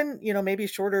and even, maybe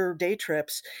shorter day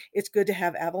trips, it's good to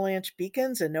have avalanche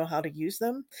beacons and know how to use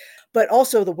them. But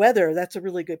also the weather, that's a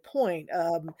really good point.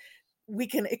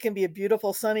 It can be a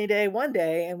beautiful sunny day one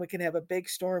day and we can have a big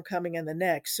storm coming in the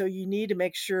next, so you need to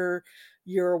make sure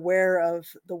you're aware of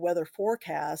the weather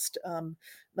forecast.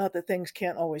 Not that things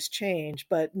can't always change,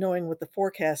 but knowing what the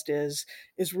forecast is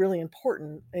really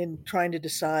important in trying to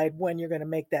decide when you're going to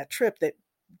make that trip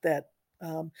that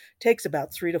takes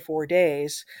about 3 to 4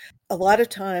 days. A lot of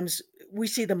times we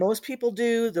see the most people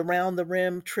do the round the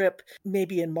rim trip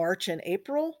maybe in March and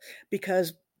April,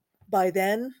 because by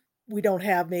then we don't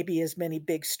have maybe as many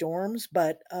big storms,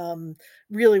 but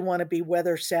really want to be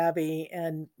weather savvy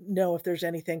and know if there's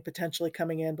anything potentially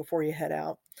coming in before you head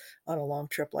out on a long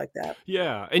trip like that.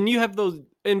 Yeah, and you have those,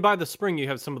 and by the spring you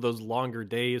have some of those longer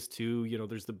days too.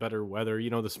 There's the better weather.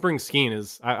 The spring skiing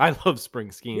is I love spring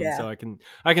skiing, Yeah. so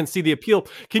I can see the appeal.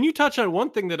 Can you touch on one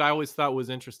thing that I always thought was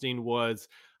interesting was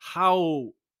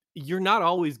how you're not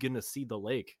always going to see the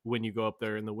lake when you go up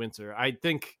there in the winter. I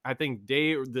think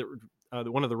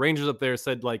one of the rangers up there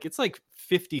said like it's like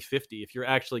 50-50 if you're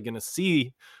actually going to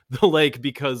see the lake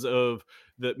because of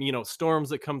the storms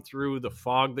that come through, the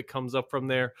fog that comes up from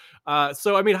there.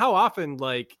 So I mean, how often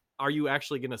like are you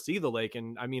actually going to see the lake?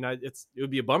 And I mean, it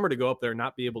would be a bummer to go up there and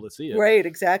not be able to see it. Right,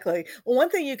 exactly. Well, one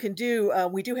thing you can do,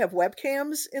 we do have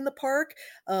webcams in the park.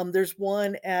 There's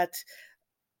one at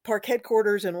park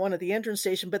headquarters and one at the entrance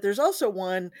station, but there's also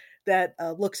one that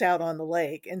looks out on the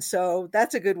lake. And so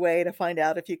that's a good way to find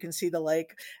out if you can see the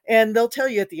lake. And they'll tell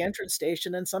you at the entrance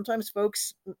station. And sometimes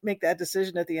folks make that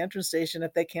decision at the entrance station.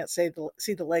 If they can't see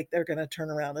the lake, they're going to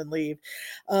turn around and leave.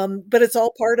 But it's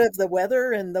all part of the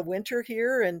weather and the winter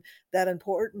here and that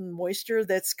important moisture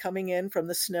that's coming in from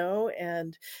the snow.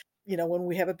 And, when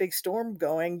we have a big storm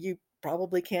going, you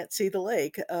probably can't see the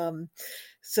lake.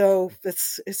 So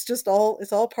it's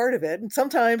all part of it. And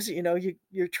sometimes,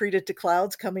 you're treated to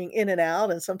clouds coming in and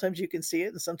out, and sometimes you can see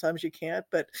it and sometimes you can't,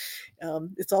 but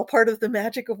it's all part of the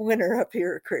magic of winter up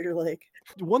here at Crater Lake.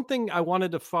 One thing I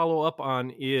wanted to follow up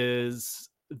on is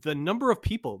the number of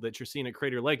people that you're seeing at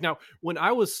Crater Lake. Now, when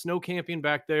I was snow camping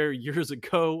back there years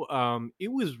ago,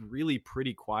 it was really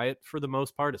pretty quiet for the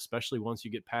most part, especially once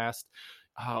you get past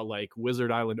like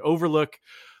Wizard Island Overlook.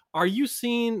 Are you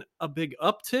seeing a big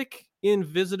uptick in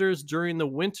visitors during the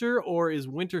winter, or is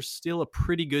winter still a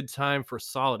pretty good time for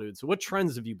Solitude? So, what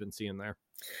trends have you been seeing there?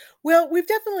 Well, we've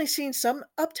definitely seen some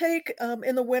uptake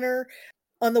in the winter.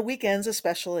 On the weekends,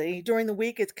 especially. During the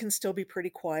week, it can still be pretty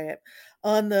quiet.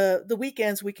 On the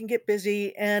weekends, we can get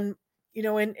busy, and,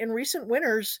 in recent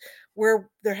winters where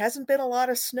there hasn't been a lot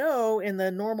of snow in the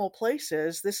normal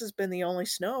places, this has been the only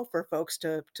snow for folks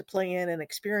to play in and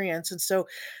experience, and so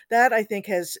that, I think,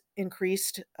 has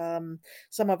increased,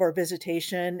 some of our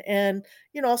visitation and,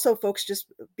 also folks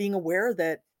just being aware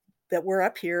that we're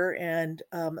up here and,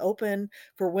 open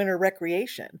for winter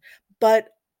recreation. But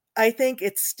I think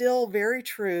it's still very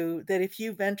true that if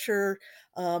you venture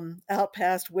out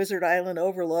past Wizard Island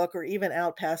Overlook or even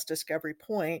out past Discovery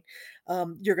Point,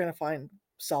 you're going to find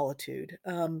solitude.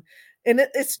 And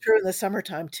it's true in the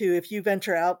summertime too. If you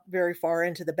venture out very far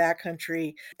into the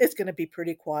backcountry, it's going to be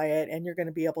pretty quiet, and you're going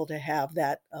to be able to have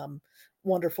that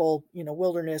wonderful,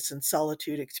 wilderness and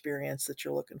solitude experience that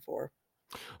you're looking for.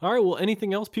 All right. Well,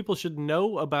 anything else people should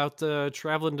know about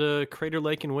traveling to Crater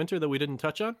Lake in winter that we didn't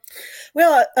touch on?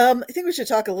 Well, I think we should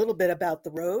talk a little bit about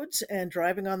the roads and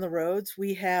driving on the roads.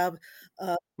 We have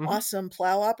Hmm. awesome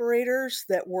plow operators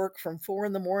that work from 4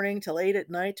 in the morning till 8 at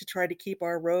night to try to keep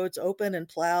our roads open and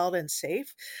plowed and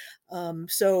safe.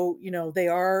 So, they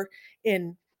are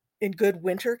in good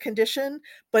winter condition,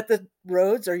 but the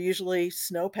roads are usually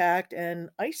snow packed and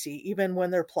icy even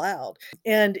when they're plowed.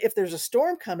 And if there's a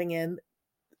storm coming in,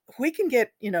 we can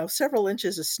get, several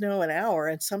inches of snow an hour,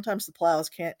 and sometimes the plows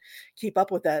can't keep up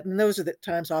with that. And those are the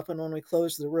times often when we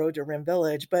close the road to Rim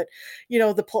Village. But,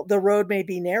 the road may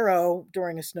be narrow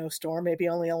during a snowstorm, maybe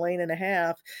only a lane and a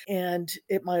half, and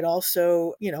it might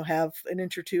also, have an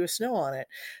inch or two of snow on it.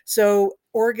 So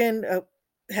Oregon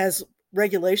has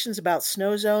regulations about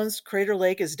snow zones. Crater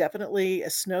Lake is definitely a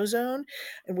snow zone,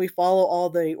 and we follow all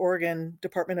the Oregon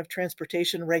Department of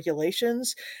Transportation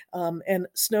regulations. And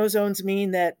snow zones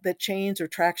mean that the chains or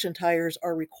traction tires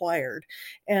are required.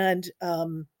 And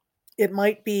it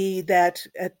might be that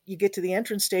you get to the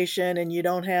entrance station and you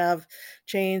don't have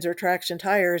chains or traction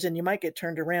tires, and you might get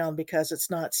turned around because it's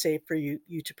not safe for you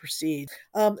to proceed.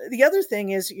 The other thing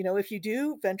is, if you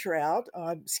do venture out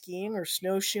skiing or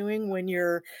snowshoeing when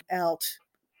you're out,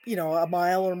 a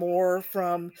mile or more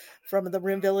from the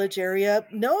Rim Village area,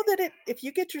 know that if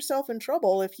you get yourself in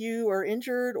trouble, if you are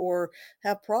injured or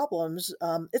have problems,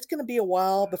 it's going to be a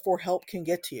while before help can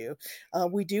get to you.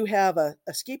 We do have a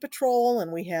ski patrol,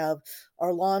 and we have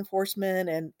our law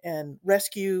enforcement and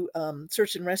rescue,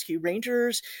 search and rescue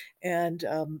rangers, and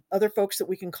other folks that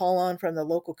we can call on from the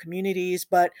local communities.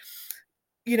 But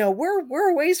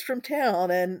we're a ways from town,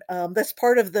 and that's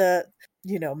part of the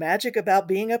magic about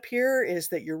being up here, is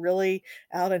that you're really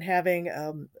out and having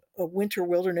a winter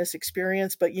wilderness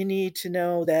experience. But you need to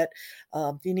know that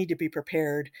you need to be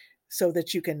prepared so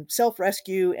that you can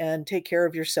self-rescue and take care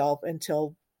of yourself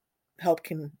until help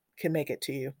can make it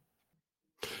to you.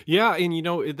 Yeah,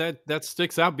 and that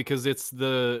sticks out because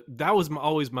that was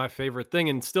always my favorite thing,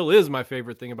 and still is my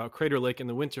favorite thing about Crater Lake in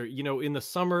the winter. In the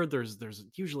summer, there's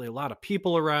usually a lot of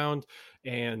people around,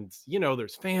 and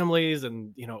there's families,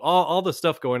 and all the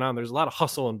stuff going on. There's a lot of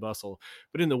hustle and bustle.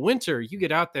 But in the winter, you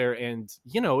get out there, and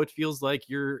it feels like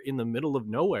you're in the middle of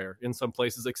nowhere in some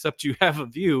places, except you have a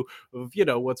view of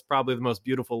what's probably the most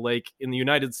beautiful lake in the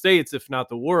United States, if not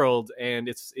the world, and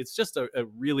it's just a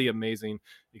really amazing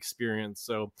experience.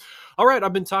 So, all right,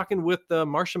 I've been talking with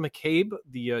Marcia McCabe,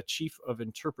 the Chief of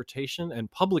Interpretation and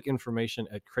Public Information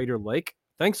at Crater Lake.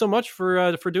 Thanks so much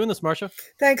for doing this, Marcia.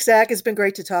 Thanks, Zach. It's been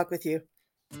great to talk with you.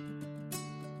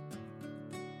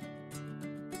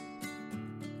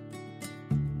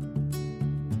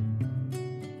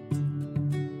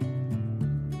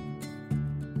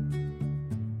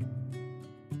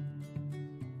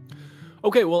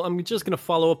 Okay, well, I'm just going to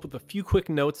follow up with a few quick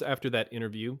notes after that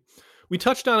interview. We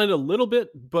touched on it a little bit,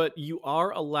 but you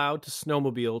are allowed to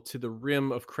snowmobile to the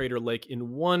rim of Crater Lake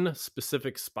in one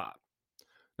specific spot.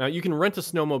 Now, you can rent a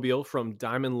snowmobile from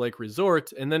Diamond Lake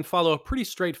Resort and then follow a pretty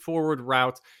straightforward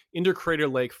route into Crater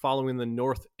Lake following the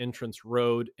north entrance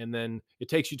road, and then it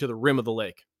takes you to the rim of the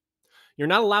lake. You're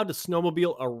not allowed to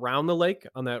snowmobile around the lake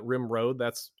on that rim road.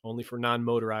 That's only for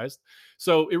non-motorized.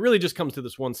 So it really just comes to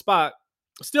this one spot.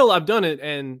 Still, I've done it,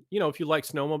 and if you like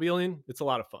snowmobiling, it's a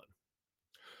lot of fun.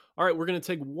 All right, we're going to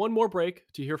take one more break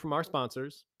to hear from our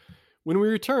sponsors. When we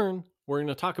return, we're going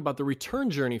to talk about the return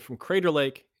journey from Crater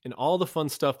Lake and all the fun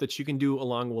stuff that you can do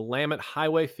along Willamette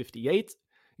Highway 58,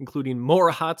 including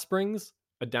Mora Hot Springs,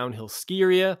 a downhill ski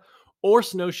area, or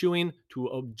snowshoeing to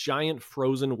a giant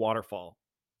frozen waterfall.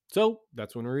 So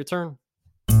that's when we return.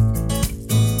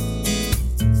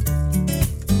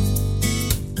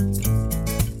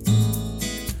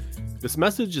 This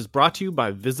message is brought to you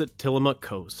by Visit Tillamook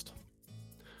Coast.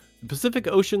 The Pacific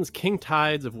Ocean's king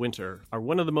tides of winter are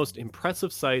one of the most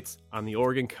impressive sights on the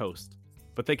Oregon coast,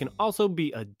 but they can also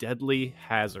be a deadly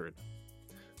hazard.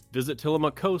 Visit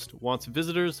Tillamook Coast wants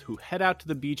visitors who head out to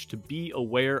the beach to be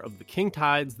aware of the king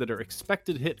tides that are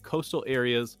expected to hit coastal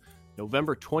areas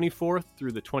November 24th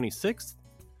through the 26th,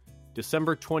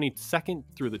 December 22nd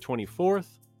through the 24th,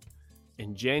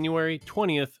 and January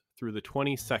 20th through the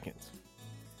 22nd.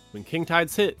 When king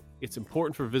tides hit, it's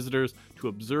important for visitors to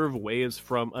observe waves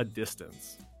from a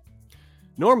distance.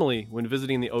 Normally, when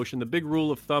visiting the ocean, the big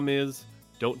rule of thumb is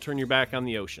don't turn your back on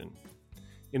the ocean.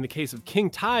 In the case of king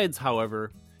tides,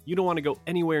 however, you don't want to go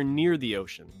anywhere near the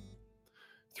ocean.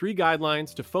 3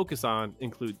 guidelines to focus on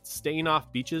include staying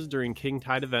off beaches during king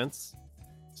tide events,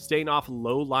 staying off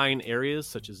low-lying areas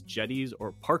such as jetties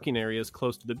or parking areas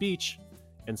close to the beach,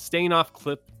 and staying off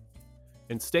cliffs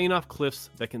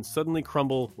that can suddenly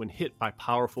crumble when hit by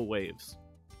powerful waves.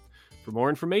 For more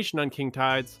information on king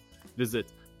tides,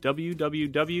 visit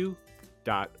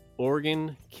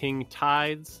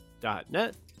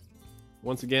www.oregonkingtides.net.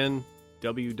 Once again,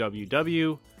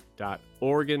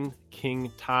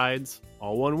 www.oregonkingtides,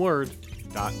 all one word,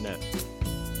 .net.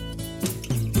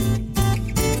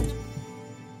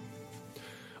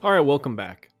 All right, welcome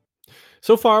back.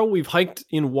 So far, we've hiked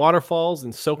in waterfalls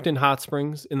and soaked in hot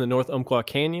springs in the North Umpqua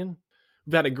Canyon.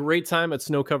 We've had a great time at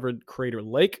snow-covered Crater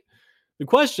Lake. The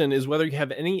question is whether you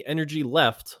have any energy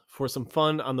left for some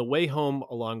fun on the way home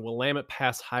along Willamette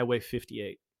Pass Highway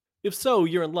 58. If so,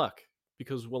 you're in luck,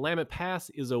 because Willamette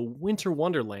Pass is a winter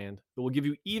wonderland that will give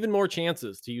you even more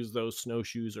chances to use those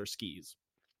snowshoes or skis.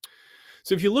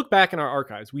 So if you look back in our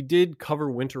archives, we did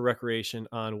cover winter recreation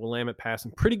on Willamette Pass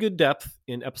in pretty good depth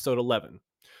in episode 11.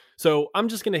 So I'm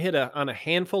just going to hit on a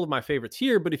handful of my favorites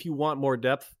here, but if you want more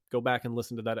depth, go back and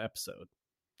listen to that episode.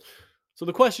 So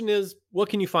the question is, what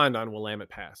can you find on Willamette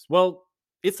Pass? Well,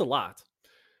 it's a lot.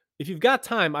 If you've got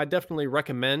time, I definitely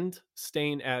recommend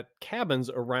staying at cabins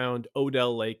around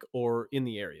Odell Lake or in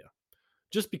the area.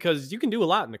 Just because you can do a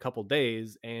lot in a couple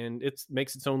days, and it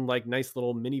makes its own nice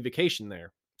little mini vacation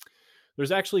there.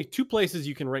 There's actually 2 places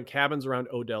you can rent cabins around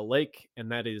Odell Lake,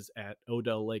 and that is at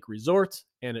Odell Lake Resort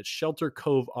and at Shelter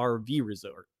Cove RV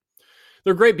Resort.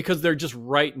 They're great because they're just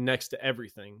right next to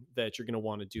everything that you're going to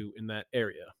want to do in that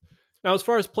area. Now, as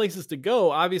far as places to go,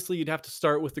 obviously you'd have to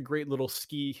start with the great little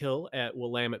ski hill at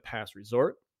Willamette Pass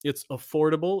Resort. It's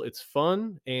affordable, it's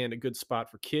fun, and a good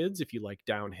spot for kids if you like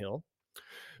downhill.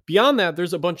 Beyond that,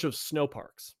 there's a bunch of snow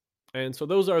parks. And so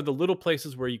those are the little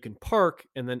places where you can park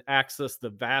and then access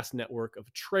the vast network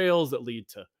of trails that lead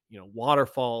to,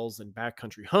 waterfalls and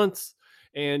backcountry hunts.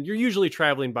 And you're usually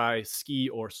traveling by ski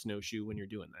or snowshoe when you're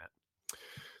doing that.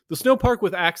 The snow park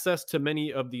with access to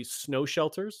many of these snow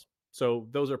shelters. So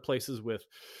those are places with,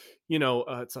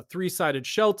 it's a 3-sided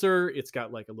shelter. It's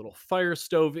got a little fire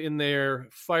stove in there,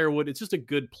 firewood. It's just a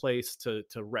good place to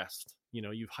rest.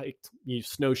 You've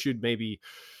snowshoed maybe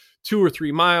 2 or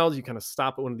 3 miles. You kind of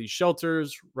stop at one of these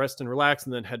shelters, rest and relax,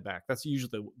 and then head back. That's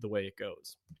usually the way it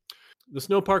goes. The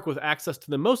snow park with access to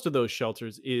the most of those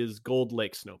shelters is Gold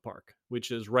Lake Snow Park,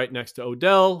 which is right next to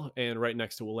Odell and right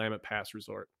next to Willamette Pass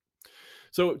Resort.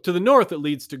 So to the north, it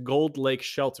leads to Gold Lake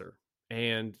Shelter.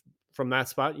 And from that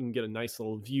spot, you can get a nice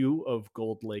little view of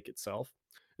Gold Lake itself.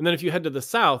 And then if you head to the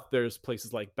south, there's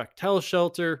places like Bechtel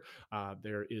Shelter,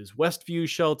 there is Westview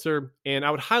Shelter, and I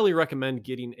would highly recommend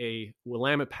getting a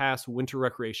Willamette Pass winter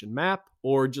recreation map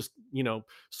or just,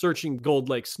 searching Gold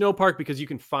Lake Snow Park because you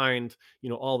can find,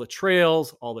 all the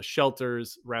trails, all the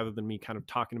shelters, rather than me kind of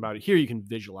talking about it here, you can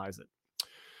visualize it.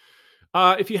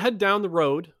 If you head down the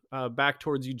road back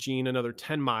towards Eugene, another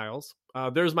 10 miles,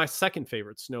 there's my second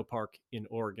favorite snow park in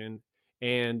Oregon.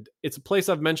 And it's a place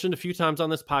I've mentioned a few times on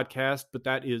this podcast, but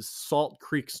that is Salt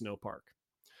Creek Snow Park.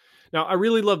 Now, I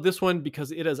really love this one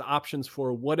because it has options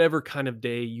for whatever kind of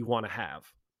day you want to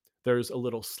have. There's a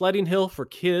little sledding hill for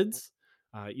kids.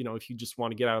 If you just want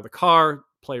to get out of the car,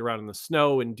 play around in the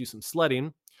snow and do some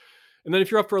sledding. And then if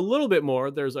you're up for a little bit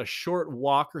more, there's a short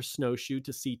walk or snowshoe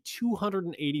to see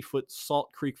 280-foot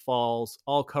Salt Creek Falls,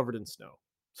 all covered in snow.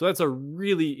 So that's a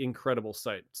really incredible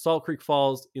sight. Salt Creek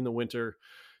Falls in the winter,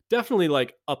 definitely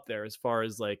up there as far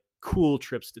as cool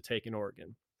trips to take in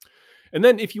Oregon. And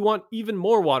then if you want even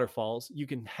more waterfalls, you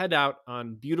can head out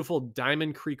on beautiful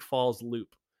Diamond Creek Falls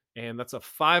Loop. And that's a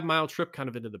 5-mile trip kind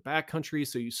of into the backcountry.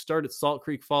 So you start at Salt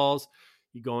Creek Falls,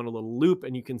 you go on a little loop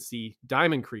and you can see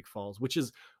Diamond Creek Falls, which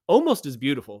is almost as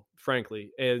beautiful,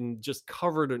 frankly, and just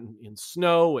covered in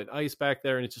snow and ice back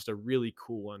there. And it's just a really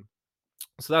cool one.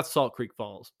 So that's Salt Creek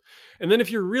Falls. And then if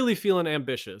you're really feeling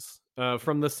ambitious,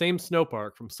 from the same snow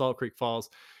park, from Salt Creek Falls,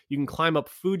 you can climb up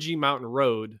Fuji Mountain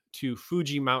Road to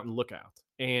Fuji Mountain Lookout.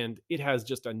 And it has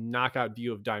just a knockout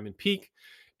view of Diamond Peak.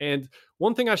 And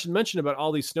one thing I should mention about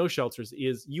all these snow shelters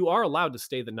is you are allowed to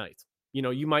stay the night.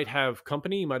 You might have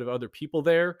company, you might have other people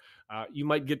there, you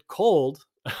might get cold,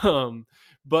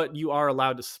 but you are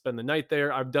allowed to spend the night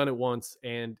there. I've done it once,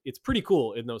 and it's pretty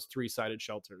cool in those 3-sided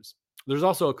shelters. There's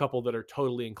also a couple that are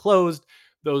totally enclosed.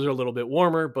 Those are a little bit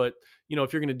warmer, but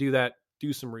if you're going to do that,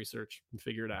 do some research and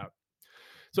figure it out.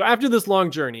 So after this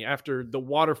long journey, after the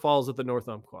waterfalls at the North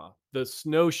Umpqua, the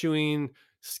snowshoeing,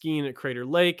 skiing at Crater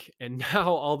Lake, and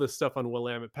now all this stuff on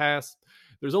Willamette Pass,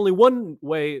 there's only one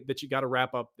way that you got to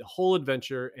wrap up the whole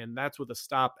adventure, and that's with a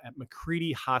stop at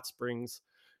McCready Hot Springs.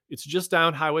 It's just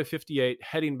down Highway 58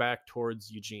 heading back towards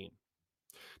Eugene.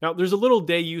 Now, there's a little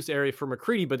day use area for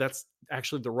McCready, but that's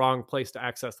actually the wrong place to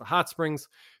access the hot springs.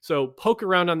 So poke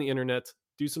around on the internet,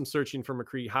 do some searching for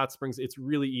McCready Hot Springs. It's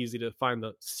really easy to find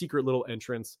the secret little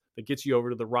entrance that gets you over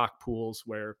to the rock pools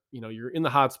where, you're in the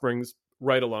hot springs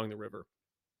right along the river.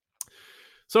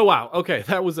 So, wow. Okay,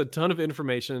 that was a ton of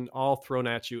information all thrown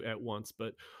at you at once,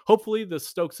 but hopefully this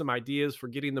stoked some ideas for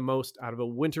getting the most out of a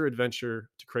winter adventure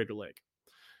to Crater Lake.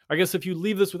 I guess if you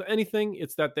leave this with anything,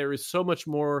 it's that there is so much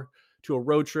more to a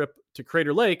road trip to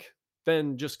Crater Lake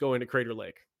than just going to Crater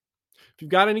Lake. If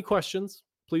you've got any questions,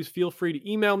 please feel free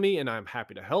to email me and I'm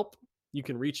happy to help. You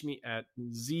can reach me at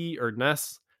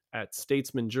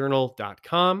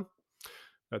zurness@statesmanjournal.com.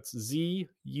 That's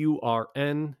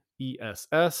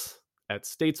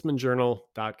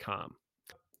ZURNESS@statesmanjournal.com.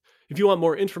 If you want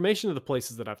more information of the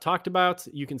places that I've talked about,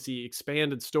 you can see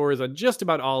expanded stories on just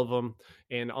about all of them,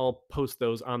 and I'll post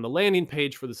those on the landing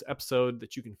page for this episode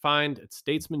that you can find at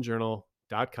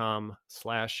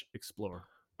statesmanjournal.com/explore.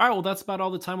 All right, well, that's about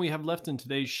all the time we have left in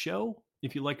today's show.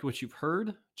 If you liked what you've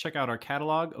heard, check out our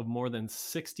catalog of more than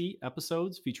 60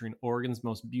 episodes featuring Oregon's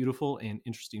most beautiful and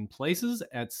interesting places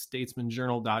at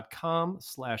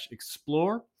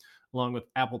statesmanjournal.com/explore, along with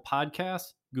Apple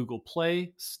Podcasts, Google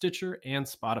Play, Stitcher, and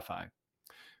Spotify.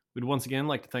 We'd once again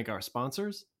like to thank our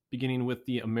sponsors, beginning with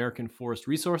the American Forest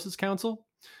Resources Council.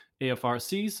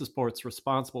 AFRC supports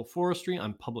responsible forestry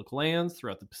on public lands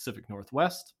throughout the Pacific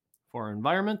Northwest for our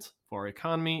environment, for our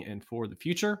economy, and for the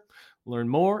future. Learn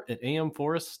more at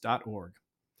amforests.org.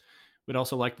 We'd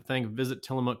also like to thank Visit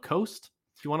Tillamook Coast.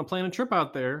 If you want to plan a trip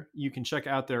out there, you can check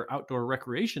out their outdoor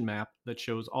recreation map that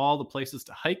shows all the places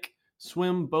to hike,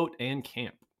 swim, boat, and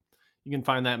camp. You can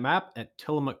find that map at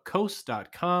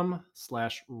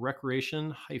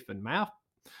tillamookcoast.com/recreation-map.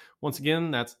 Once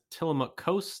again, that's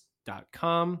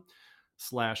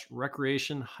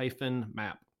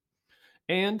tillamookcoast.com/recreation-map.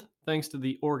 And thanks to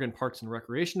the Oregon Parks and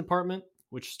Recreation Department,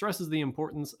 which stresses the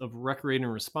importance of recreating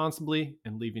responsibly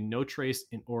and leaving no trace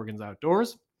in Oregon's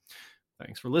outdoors.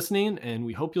 Thanks for listening, and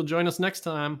we hope you'll join us next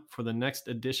time for the next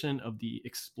edition of the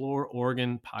Explore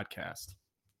Oregon podcast.